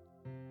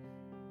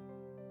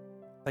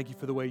 Thank you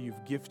for the way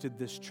you've gifted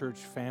this church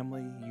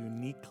family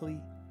uniquely.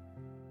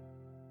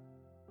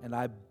 And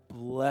I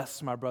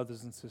bless my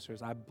brothers and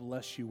sisters. I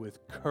bless you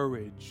with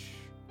courage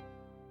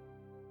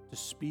to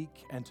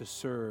speak and to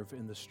serve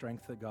in the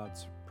strength that God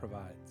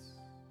provides.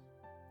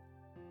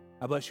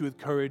 I bless you with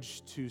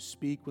courage to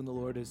speak when the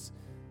Lord is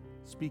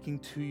speaking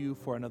to you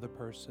for another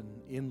person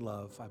in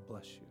love. I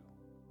bless you.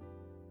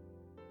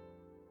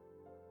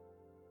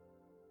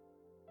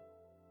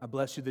 I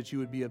bless you that you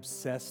would be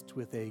obsessed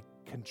with a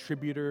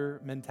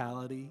contributor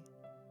mentality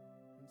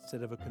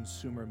instead of a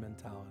consumer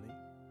mentality.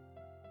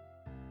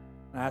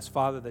 I ask,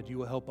 Father, that you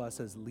will help us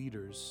as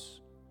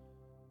leaders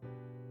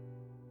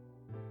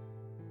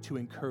to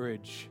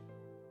encourage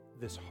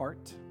this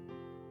heart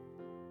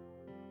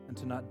and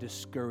to not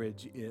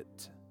discourage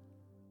it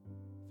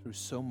through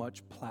so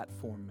much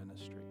platform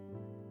ministry.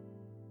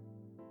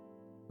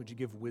 Would you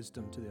give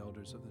wisdom to the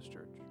elders of this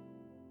church?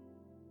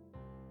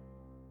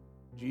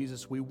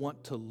 Jesus, we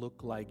want to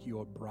look like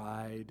your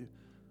bride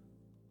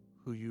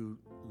who you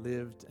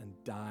lived and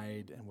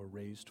died and were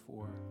raised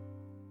for.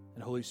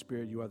 And Holy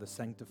Spirit, you are the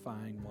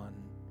sanctifying one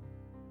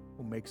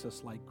who makes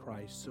us like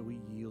Christ, so we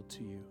yield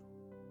to you.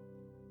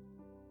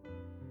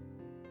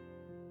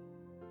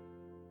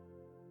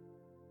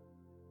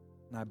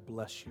 And I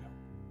bless you.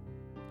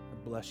 I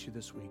bless you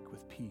this week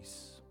with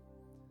peace.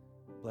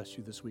 I bless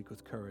you this week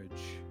with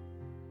courage.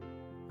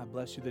 I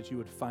bless you that you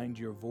would find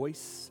your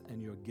voice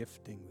and your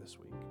gifting this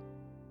week.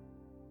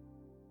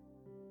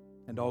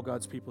 And all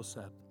God's people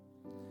said,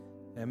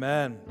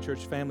 amen.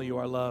 Church family, you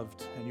are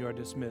loved and you are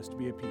dismissed.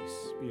 Be at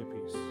peace. Be at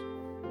peace.